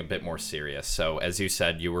something a bit more serious. So, as you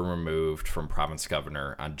said, you were removed from province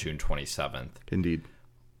governor on June 27th. Indeed.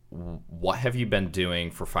 What have you been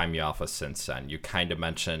doing for Phi Mu Alpha since then? You kind of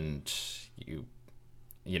mentioned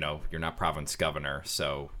you know, you're not province governor,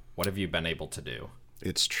 so what have you been able to do?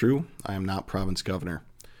 It's true. I am not province governor.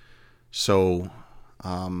 So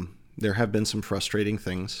there have been some frustrating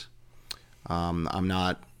things. I'm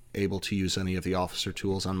not able to use any of the officer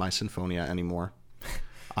tools on my Sinfonia anymore.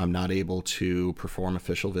 I'm not able to perform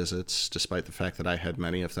official visits, despite the fact that I had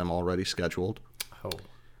many of them already scheduled. Oh,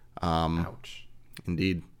 ouch.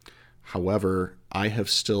 Indeed. However, I have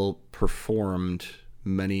still performed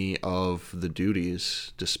many of the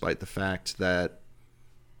duties, despite the fact that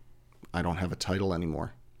I don't have a title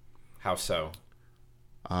anymore. How so?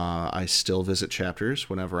 I still visit chapters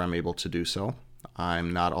whenever I'm able to do so.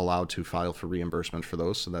 I'm not allowed to file for reimbursement for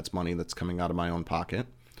those, so that's money that's coming out of my own pocket.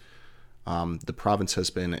 The province has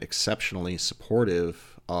been exceptionally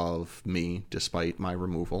supportive of me despite my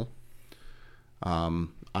removal.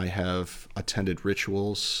 I have attended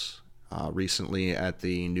rituals recently at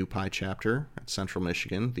the Nu Pi chapter at Central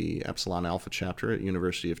Michigan, the Epsilon Alpha chapter at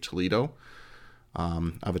University of Toledo.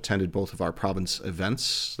 I've attended both of our province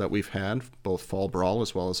events that we've had, both Fall Brawl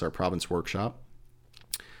as well as our province workshop.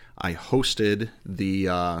 I hosted the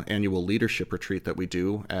annual leadership retreat that we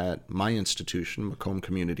do at my institution, Macomb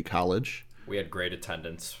Community College. We had great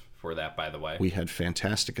attendance for that, by the way. We had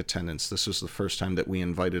fantastic attendance. This was the first time that we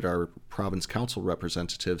invited our province council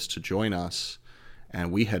representatives to join us,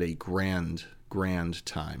 and we had a grand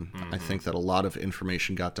time. Mm-hmm. I think that a lot of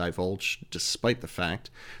information got divulged, despite the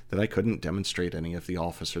fact that I couldn't demonstrate any of the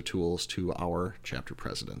officer tools to our chapter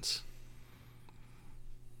presidents.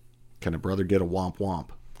 Can a brother get a womp womp?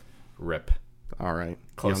 Rip. All right.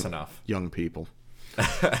 Close enough. Young people.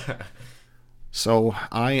 So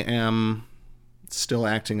I am still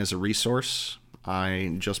acting as a resource.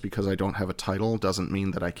 Just because I don't have a title doesn't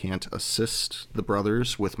mean that I can't assist the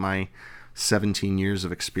brothers with my 17 years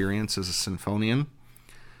of experience as a Sinfonian.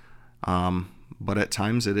 But at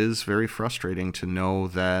times it is very frustrating to know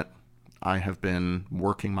that I have been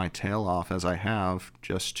working my tail off as I have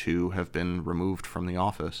just to have been removed from the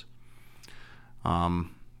office.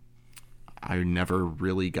 I never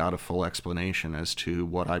really got a full explanation as to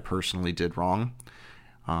what I personally did wrong.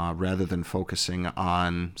 Rather than focusing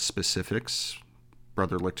on specifics,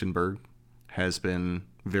 Brother Lichtenberg has been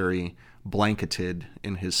very blanketed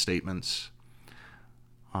in his statements.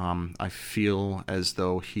 I feel as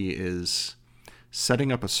though he is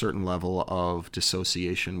setting up a certain level of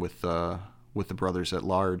dissociation with the brothers at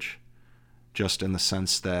large, just in the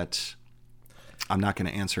sense that I'm not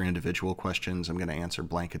going to answer individual questions. I'm going to answer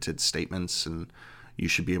blanketed statements, and you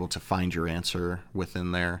should be able to find your answer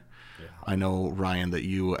within there. Yeah. I know, Ryan, that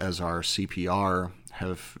you, as our CPR,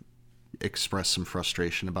 have expressed some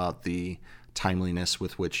frustration about the timeliness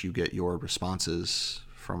with which you get your responses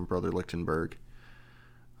from Brother Lichtenberg.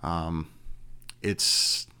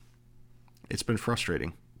 It's been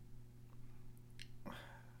frustrating.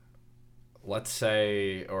 Let's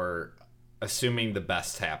say, or assuming the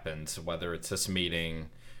best happens, whether it's this meeting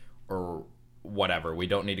or whatever, we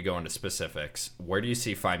don't need to go into specifics. Where do you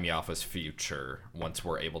see Phi Mu Alpha's future once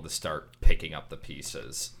we're able to start picking up the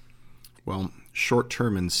pieces? Well, short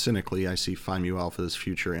term and cynically, I see Phi Mu Alpha's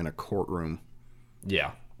future in a courtroom.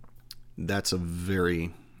 Yeah. That's a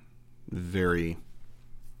very, very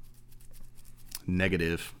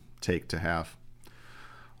negative take to have.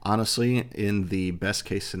 Honestly, in the best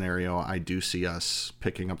case scenario, I do see us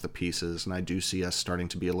picking up the pieces, and I do see us starting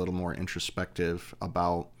to be a little more introspective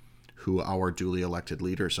about who our duly elected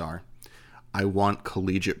leaders are. I want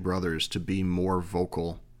collegiate brothers to be more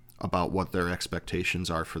vocal about what their expectations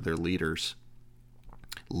are for their leaders.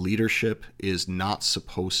 Leadership is not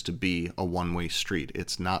supposed to be a one-way street.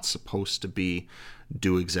 It's not supposed to be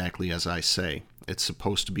do exactly as I say. It's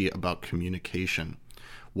supposed to be about communication.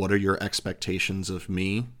 What are your expectations of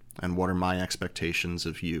me, and what are my expectations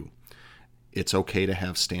of you? It's okay to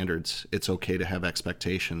have standards. It's okay to have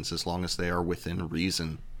expectations as long as they are within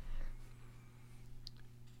reason.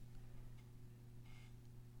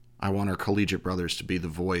 I want our collegiate brothers to be the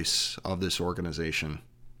voice of this organization.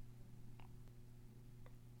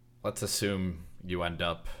 Let's assume you end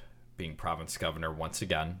up being province governor once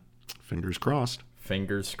again. Fingers crossed.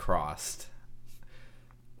 Fingers crossed.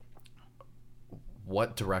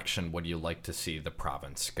 What direction would you like to see the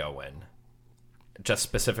province go in? Just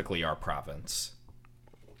specifically our province.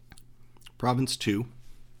 Province 2,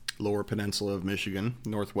 Lower Peninsula of Michigan,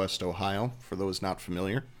 Northwest Ohio, for those not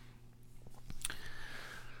familiar.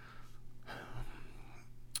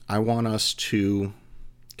 I want us to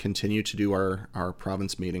continue to do our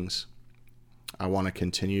province meetings. I want to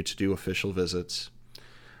continue to do official visits.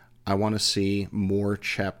 I want to see more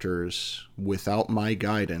chapters without my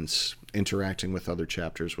guidance interacting with other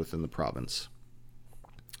chapters within the province.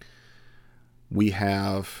 We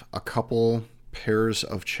have a couple pairs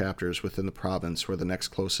of chapters within the province where the next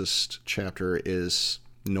closest chapter is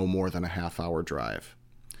no more than a half-hour drive.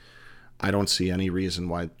 I don't see any reason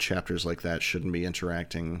why chapters like that shouldn't be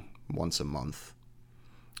interacting once a month.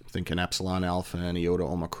 I'm thinking Epsilon Alpha and Iota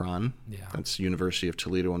Omicron. Yeah. That's University of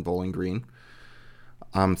Toledo and Bowling Green.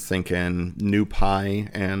 I'm thinking Nu Pi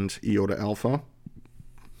and Iota Alpha.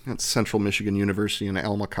 That's Central Michigan University and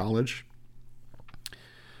Alma College.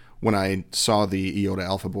 When I saw the Iota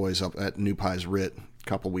Alpha boys up at Nu Pi's RIT a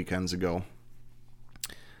couple weekends ago,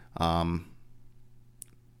 I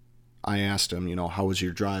asked them, how was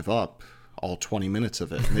your drive up? All 20 minutes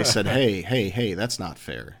of it. And they said, hey, that's not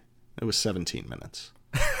fair. It was 17 minutes.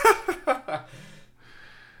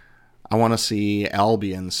 I want to see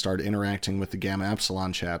Albion start interacting with the Gamma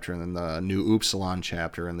Epsilon chapter and then the Nu Upsilon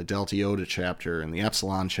chapter and the Delta Iota chapter and the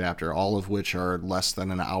Epsilon chapter, all of which are less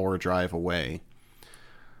than an hour drive away.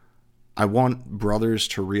 I want brothers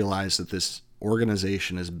to realize that this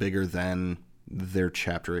organization is bigger than their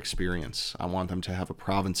chapter experience. I want them to have a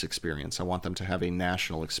province experience. I want them to have a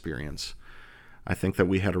national experience. I think that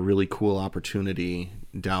we had a really cool opportunity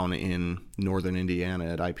down in northern Indiana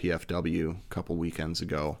at IPFW a couple weekends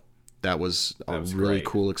ago. That was really great.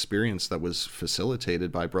 Cool experience that was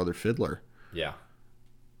facilitated by Brother Fiddler. Yeah.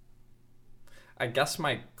 I guess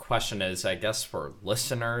my question is, for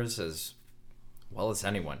listeners as well as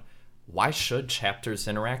anyone, why should chapters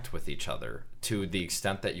interact with each other to the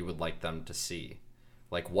extent that you would like them to see?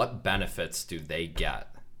 Like, what benefits do they get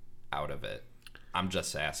out of it? I'm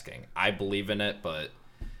just asking. I believe in it, but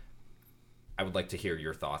I would like to hear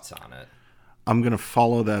your thoughts on it. I'm going to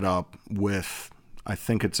follow that up with, I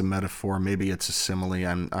think it's a metaphor, maybe it's a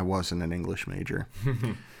simile. I wasn't an English major.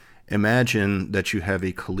 Imagine that you have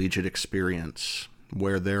a collegiate experience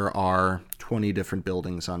where there are 20 different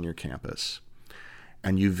buildings on your campus,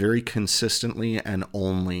 and you very consistently and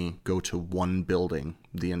only go to one building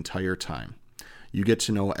the entire time. You get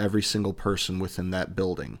to know every single person within that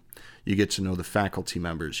building. You get to know the faculty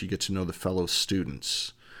members. You get to know the fellow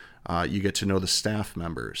students. You get to know the staff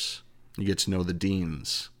members. You get to know the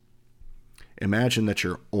deans. Imagine that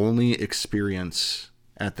your only experience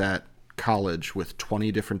at that college with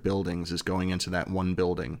 20 different buildings is going into that one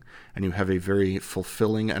building, and you have a very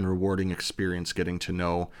fulfilling and rewarding experience getting to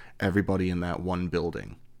know everybody in that one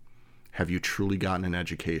building. Have you truly gotten an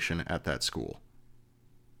education at that school?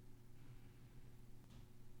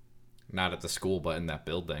 Not at the school, but in that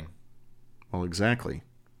building. Well, exactly.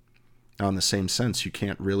 Now, in the same sense, you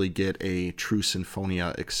can't really get a true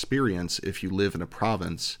Sinfonia experience if you live in a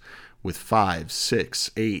province with 5,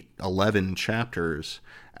 6, 8, 11 chapters,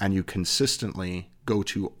 and you consistently go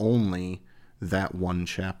to only that one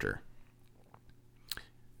chapter.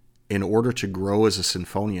 In order to grow as a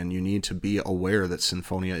Sinfonian, you need to be aware that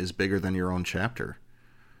Sinfonia is bigger than your own chapter.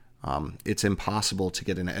 It's impossible to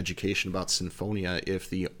get an education about Sinfonia if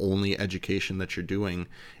the only education that you're doing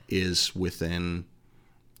is within,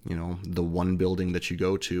 the one building that you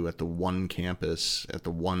go to at the one campus, at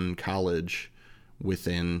the one college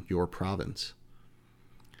within your province.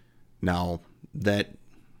 Now, that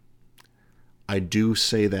I do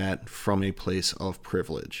say that from a place of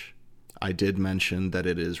privilege. I did mention that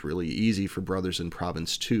it is really easy for brothers in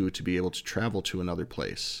Province 2 to be able to travel to another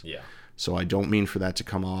place. Yeah. So I don't mean for that to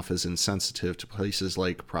come off as insensitive to places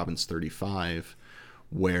like Province 35,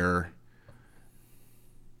 where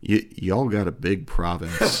y'all got a big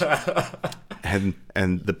province, and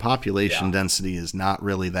the population density is not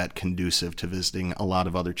really that conducive to visiting a lot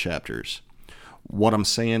of other chapters. What I'm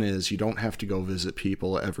saying is you don't have to go visit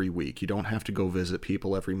people every week. You don't have to go visit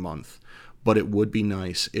people every month. But it would be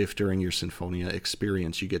nice if during your Sinfonia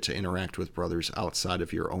experience you get to interact with brothers outside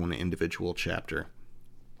of your own individual chapter.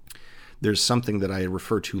 There's something that I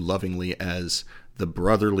refer to lovingly as the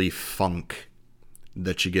brotherly funk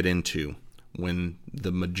that you get into when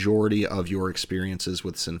the majority of your experiences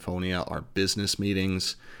with Sinfonia are business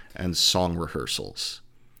meetings and song rehearsals.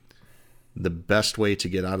 The best way to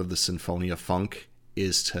get out of the Sinfonia funk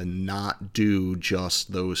is to not do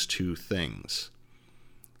just those two things.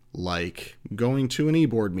 Like going to an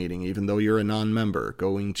e-board meeting, even though you're a non-member,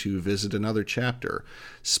 going to visit another chapter,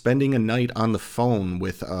 spending a night on the phone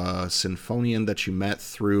with a Sinfonian that you met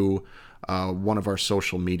through one of our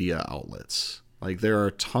social media outlets. Like, there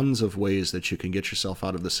are tons of ways that you can get yourself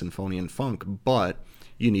out of the Sinfonian funk, but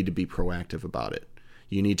you need to be proactive about it.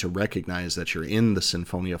 You need to recognize that you're in the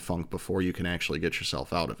Sinfonia funk before you can actually get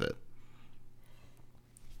yourself out of it.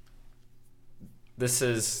 This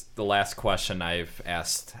is the last question I've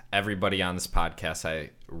asked everybody on this podcast.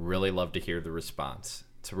 I really love to hear the response.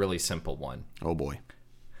 It's a really simple one. Oh boy.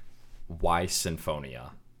 Why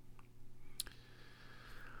Sinfonia?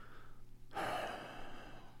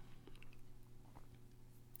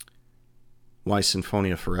 Why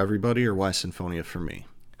Sinfonia for everybody, or why Sinfonia for me?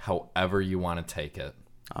 However you want to take it.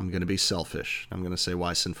 I'm going to be selfish. I'm going to say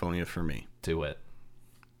why Sinfonia for me. Do it.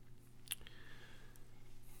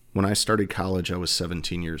 When I started college, I was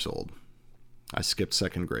 17 years old. I skipped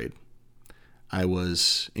second grade. I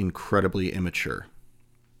was incredibly immature.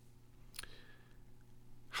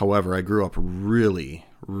 However, I grew up really,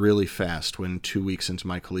 really fast when 2 weeks into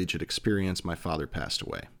my collegiate experience, my father passed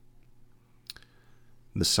away.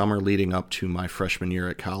 The summer leading up to my freshman year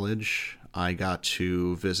at college, I got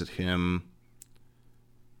to visit him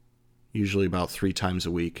usually about 3 times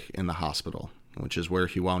a week in the hospital, which is where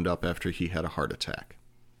he wound up after he had a heart attack.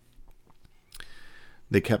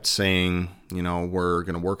 They kept saying, you know, we're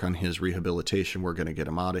going to work on his rehabilitation. We're going to get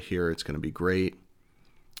him out of here. It's going to be great.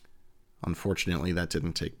 Unfortunately, that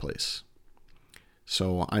didn't take place.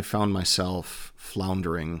 So I found myself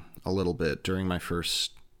floundering a little bit during my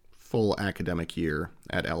first full academic year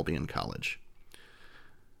at Albion College.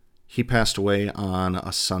 He passed away on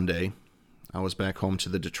a Sunday. I was back home to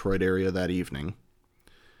the Detroit area that evening.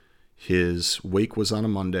 His wake was on a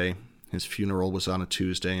Monday. His funeral was on a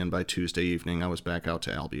Tuesday, and by Tuesday evening, I was back out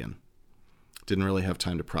to Albion. Didn't really have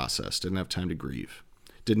time to process, didn't have time to grieve.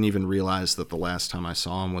 Didn't even realize that the last time I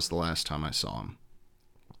saw him was the last time I saw him.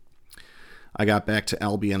 I got back to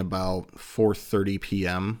Albion about 4:30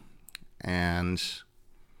 p.m., and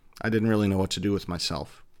I didn't really know what to do with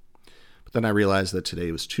myself. But then I realized that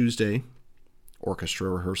today was Tuesday. Orchestra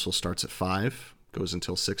rehearsal starts at 5, goes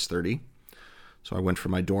until 6:30. So I went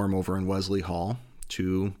from my dorm over in Wesley Hall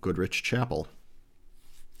to Goodrich Chapel.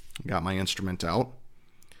 Got my instrument out,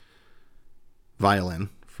 violin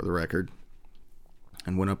for the record,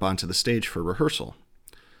 and went up onto the stage for rehearsal.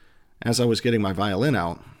 As I was getting my violin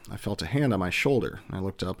out, I felt a hand on my shoulder. I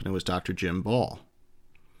looked up and it was Dr. Jim Ball.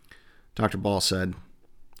 Dr. Ball said,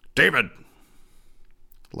 "David!"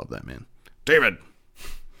 Love that man. "David!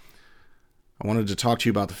 I wanted to talk to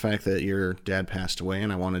you about the fact that your dad passed away,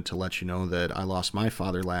 and I wanted to let you know that I lost my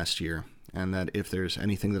father last year, and that if there's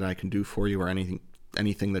anything that I can do for you or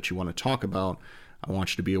anything that you want to talk about, I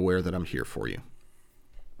want you to be aware that I'm here for you."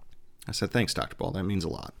 I said, "Thanks, Dr. Ball. That means a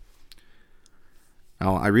lot."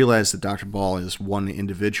 Now, I realized that Dr. Ball is one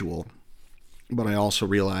individual, but I also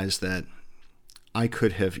realized that I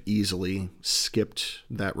could have easily skipped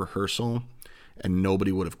that rehearsal and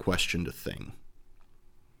nobody would have questioned a thing.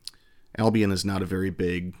 Albion is not a very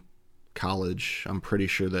big college. I'm pretty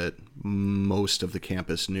sure that most of the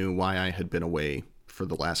campus knew why I had been away for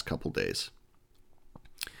the last couple days.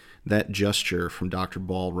 That gesture from Dr.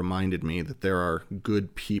 Ball reminded me that there are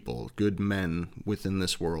good people, good men within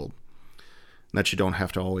this world, that you don't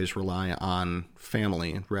have to always rely on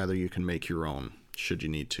family, rather you can make your own, should you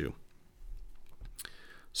need to.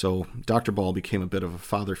 So Dr. Ball became a bit of a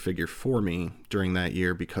father figure for me during that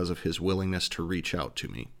year because of his willingness to reach out to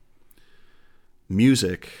me.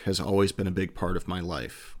 Music has always been a big part of my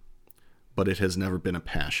life, but it has never been a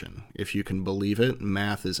passion. If you can believe it,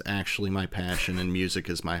 math is actually my passion and music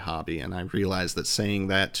is my hobby, and I realize that saying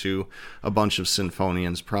that to a bunch of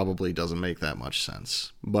Sinfonians probably doesn't make that much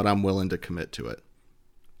sense, but I'm willing to commit to it.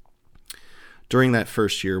 During that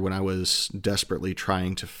first year, when I was desperately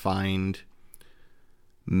trying to find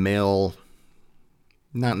male,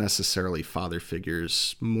 not necessarily father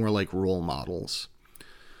figures, more like role models,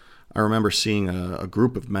 I remember seeing a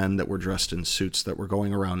group of men that were dressed in suits that were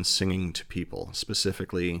going around singing to people.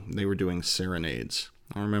 Specifically, they were doing serenades.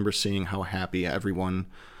 I remember seeing how happy everyone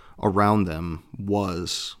around them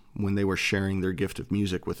was when they were sharing their gift of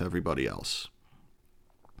music with everybody else.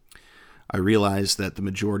 I realized that the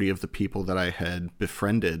majority of the people that I had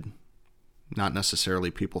befriended, not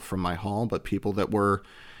necessarily people from my hall, but people that were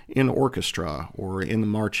in orchestra or in the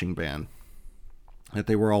marching band, that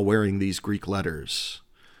they were all wearing these Greek letters,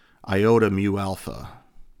 Iota Mu Alpha.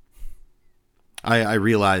 I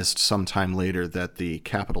realized sometime later that the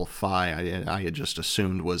capital Phi I had just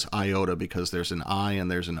assumed was iota because there's an I and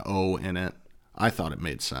there's an O in it. I thought it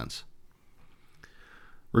made sense.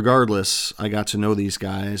 Regardless, I got to know these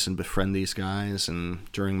guys and befriend these guys,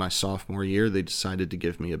 and during my sophomore year, they decided to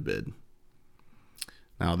give me a bid.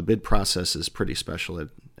 Now, the bid process is pretty special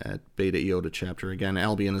at Beta Iota chapter. Again,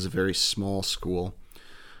 Albion is a very small school,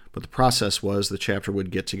 but the process was the chapter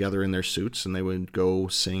would get together in their suits and they would go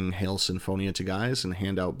sing Hail Sinfonia to guys and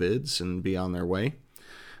hand out bids and be on their way.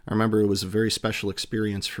 I remember it was a very special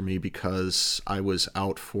experience for me because I was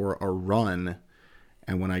out for a run,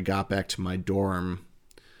 and when I got back to my dorm,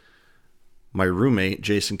 my roommate,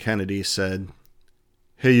 Jason Kennedy, said,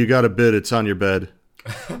 "Hey, you got a bid, it's on your bed."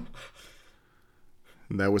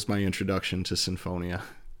 That was my introduction to Sinfonia,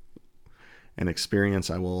 an experience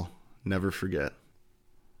I will never forget.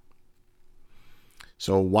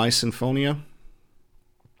 So why Sinfonia?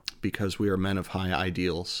 Because we are men of high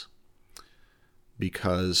ideals.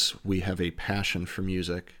 Because we have a passion for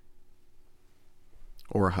music.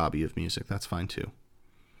 Or a hobby of music, that's fine too.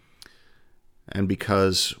 And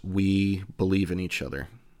because we believe in each other.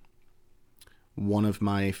 One of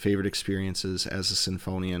my favorite experiences as a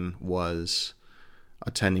Sinfonian was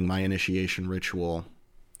attending my initiation ritual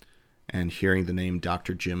and hearing the name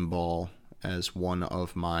Dr. Jim Ball as one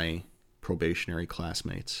of my probationary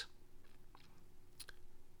classmates.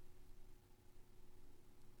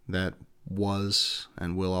 That was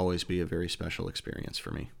and will always be a very special experience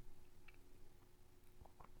for me.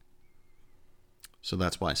 So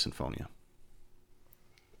that's why Sinfonia.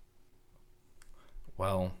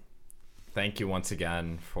 Well, thank you once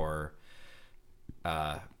again for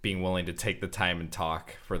being willing to take the time and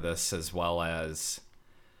talk for this, as well as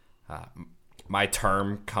my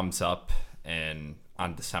term comes up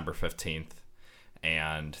on December 15th,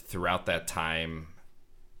 and throughout that time,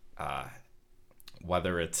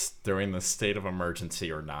 whether it's during the state of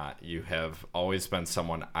emergency or not, you have always been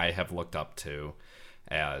someone I have looked up to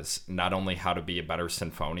as not only how to be a better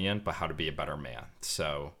Sinfonian, but how to be a better man.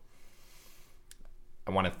 So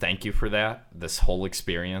I want to thank you for that, this whole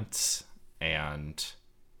experience, and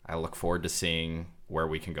I look forward to seeing where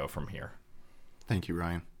we can go from here. Thank you,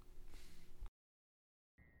 Ryan.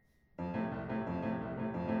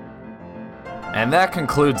 And that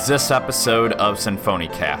concludes this episode of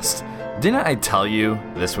SinfoniCast. Didn't I tell you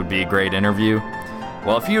this would be a great interview?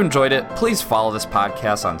 Well, if you enjoyed it, please follow this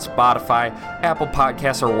podcast on Spotify, Apple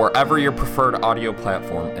Podcasts, or wherever your preferred audio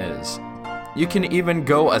platform is. You can even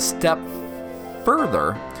go a step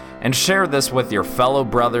further and share this with your fellow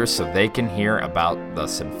brothers so they can hear about the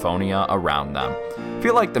Sinfonia around them. If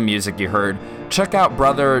you like the music you heard, check out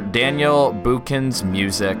brother Daniel Buchan's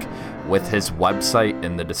music with his website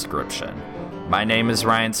in the description. My name is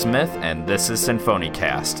Ryan Smith, and this is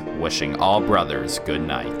SinfoniCast, wishing all brothers good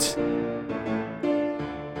night.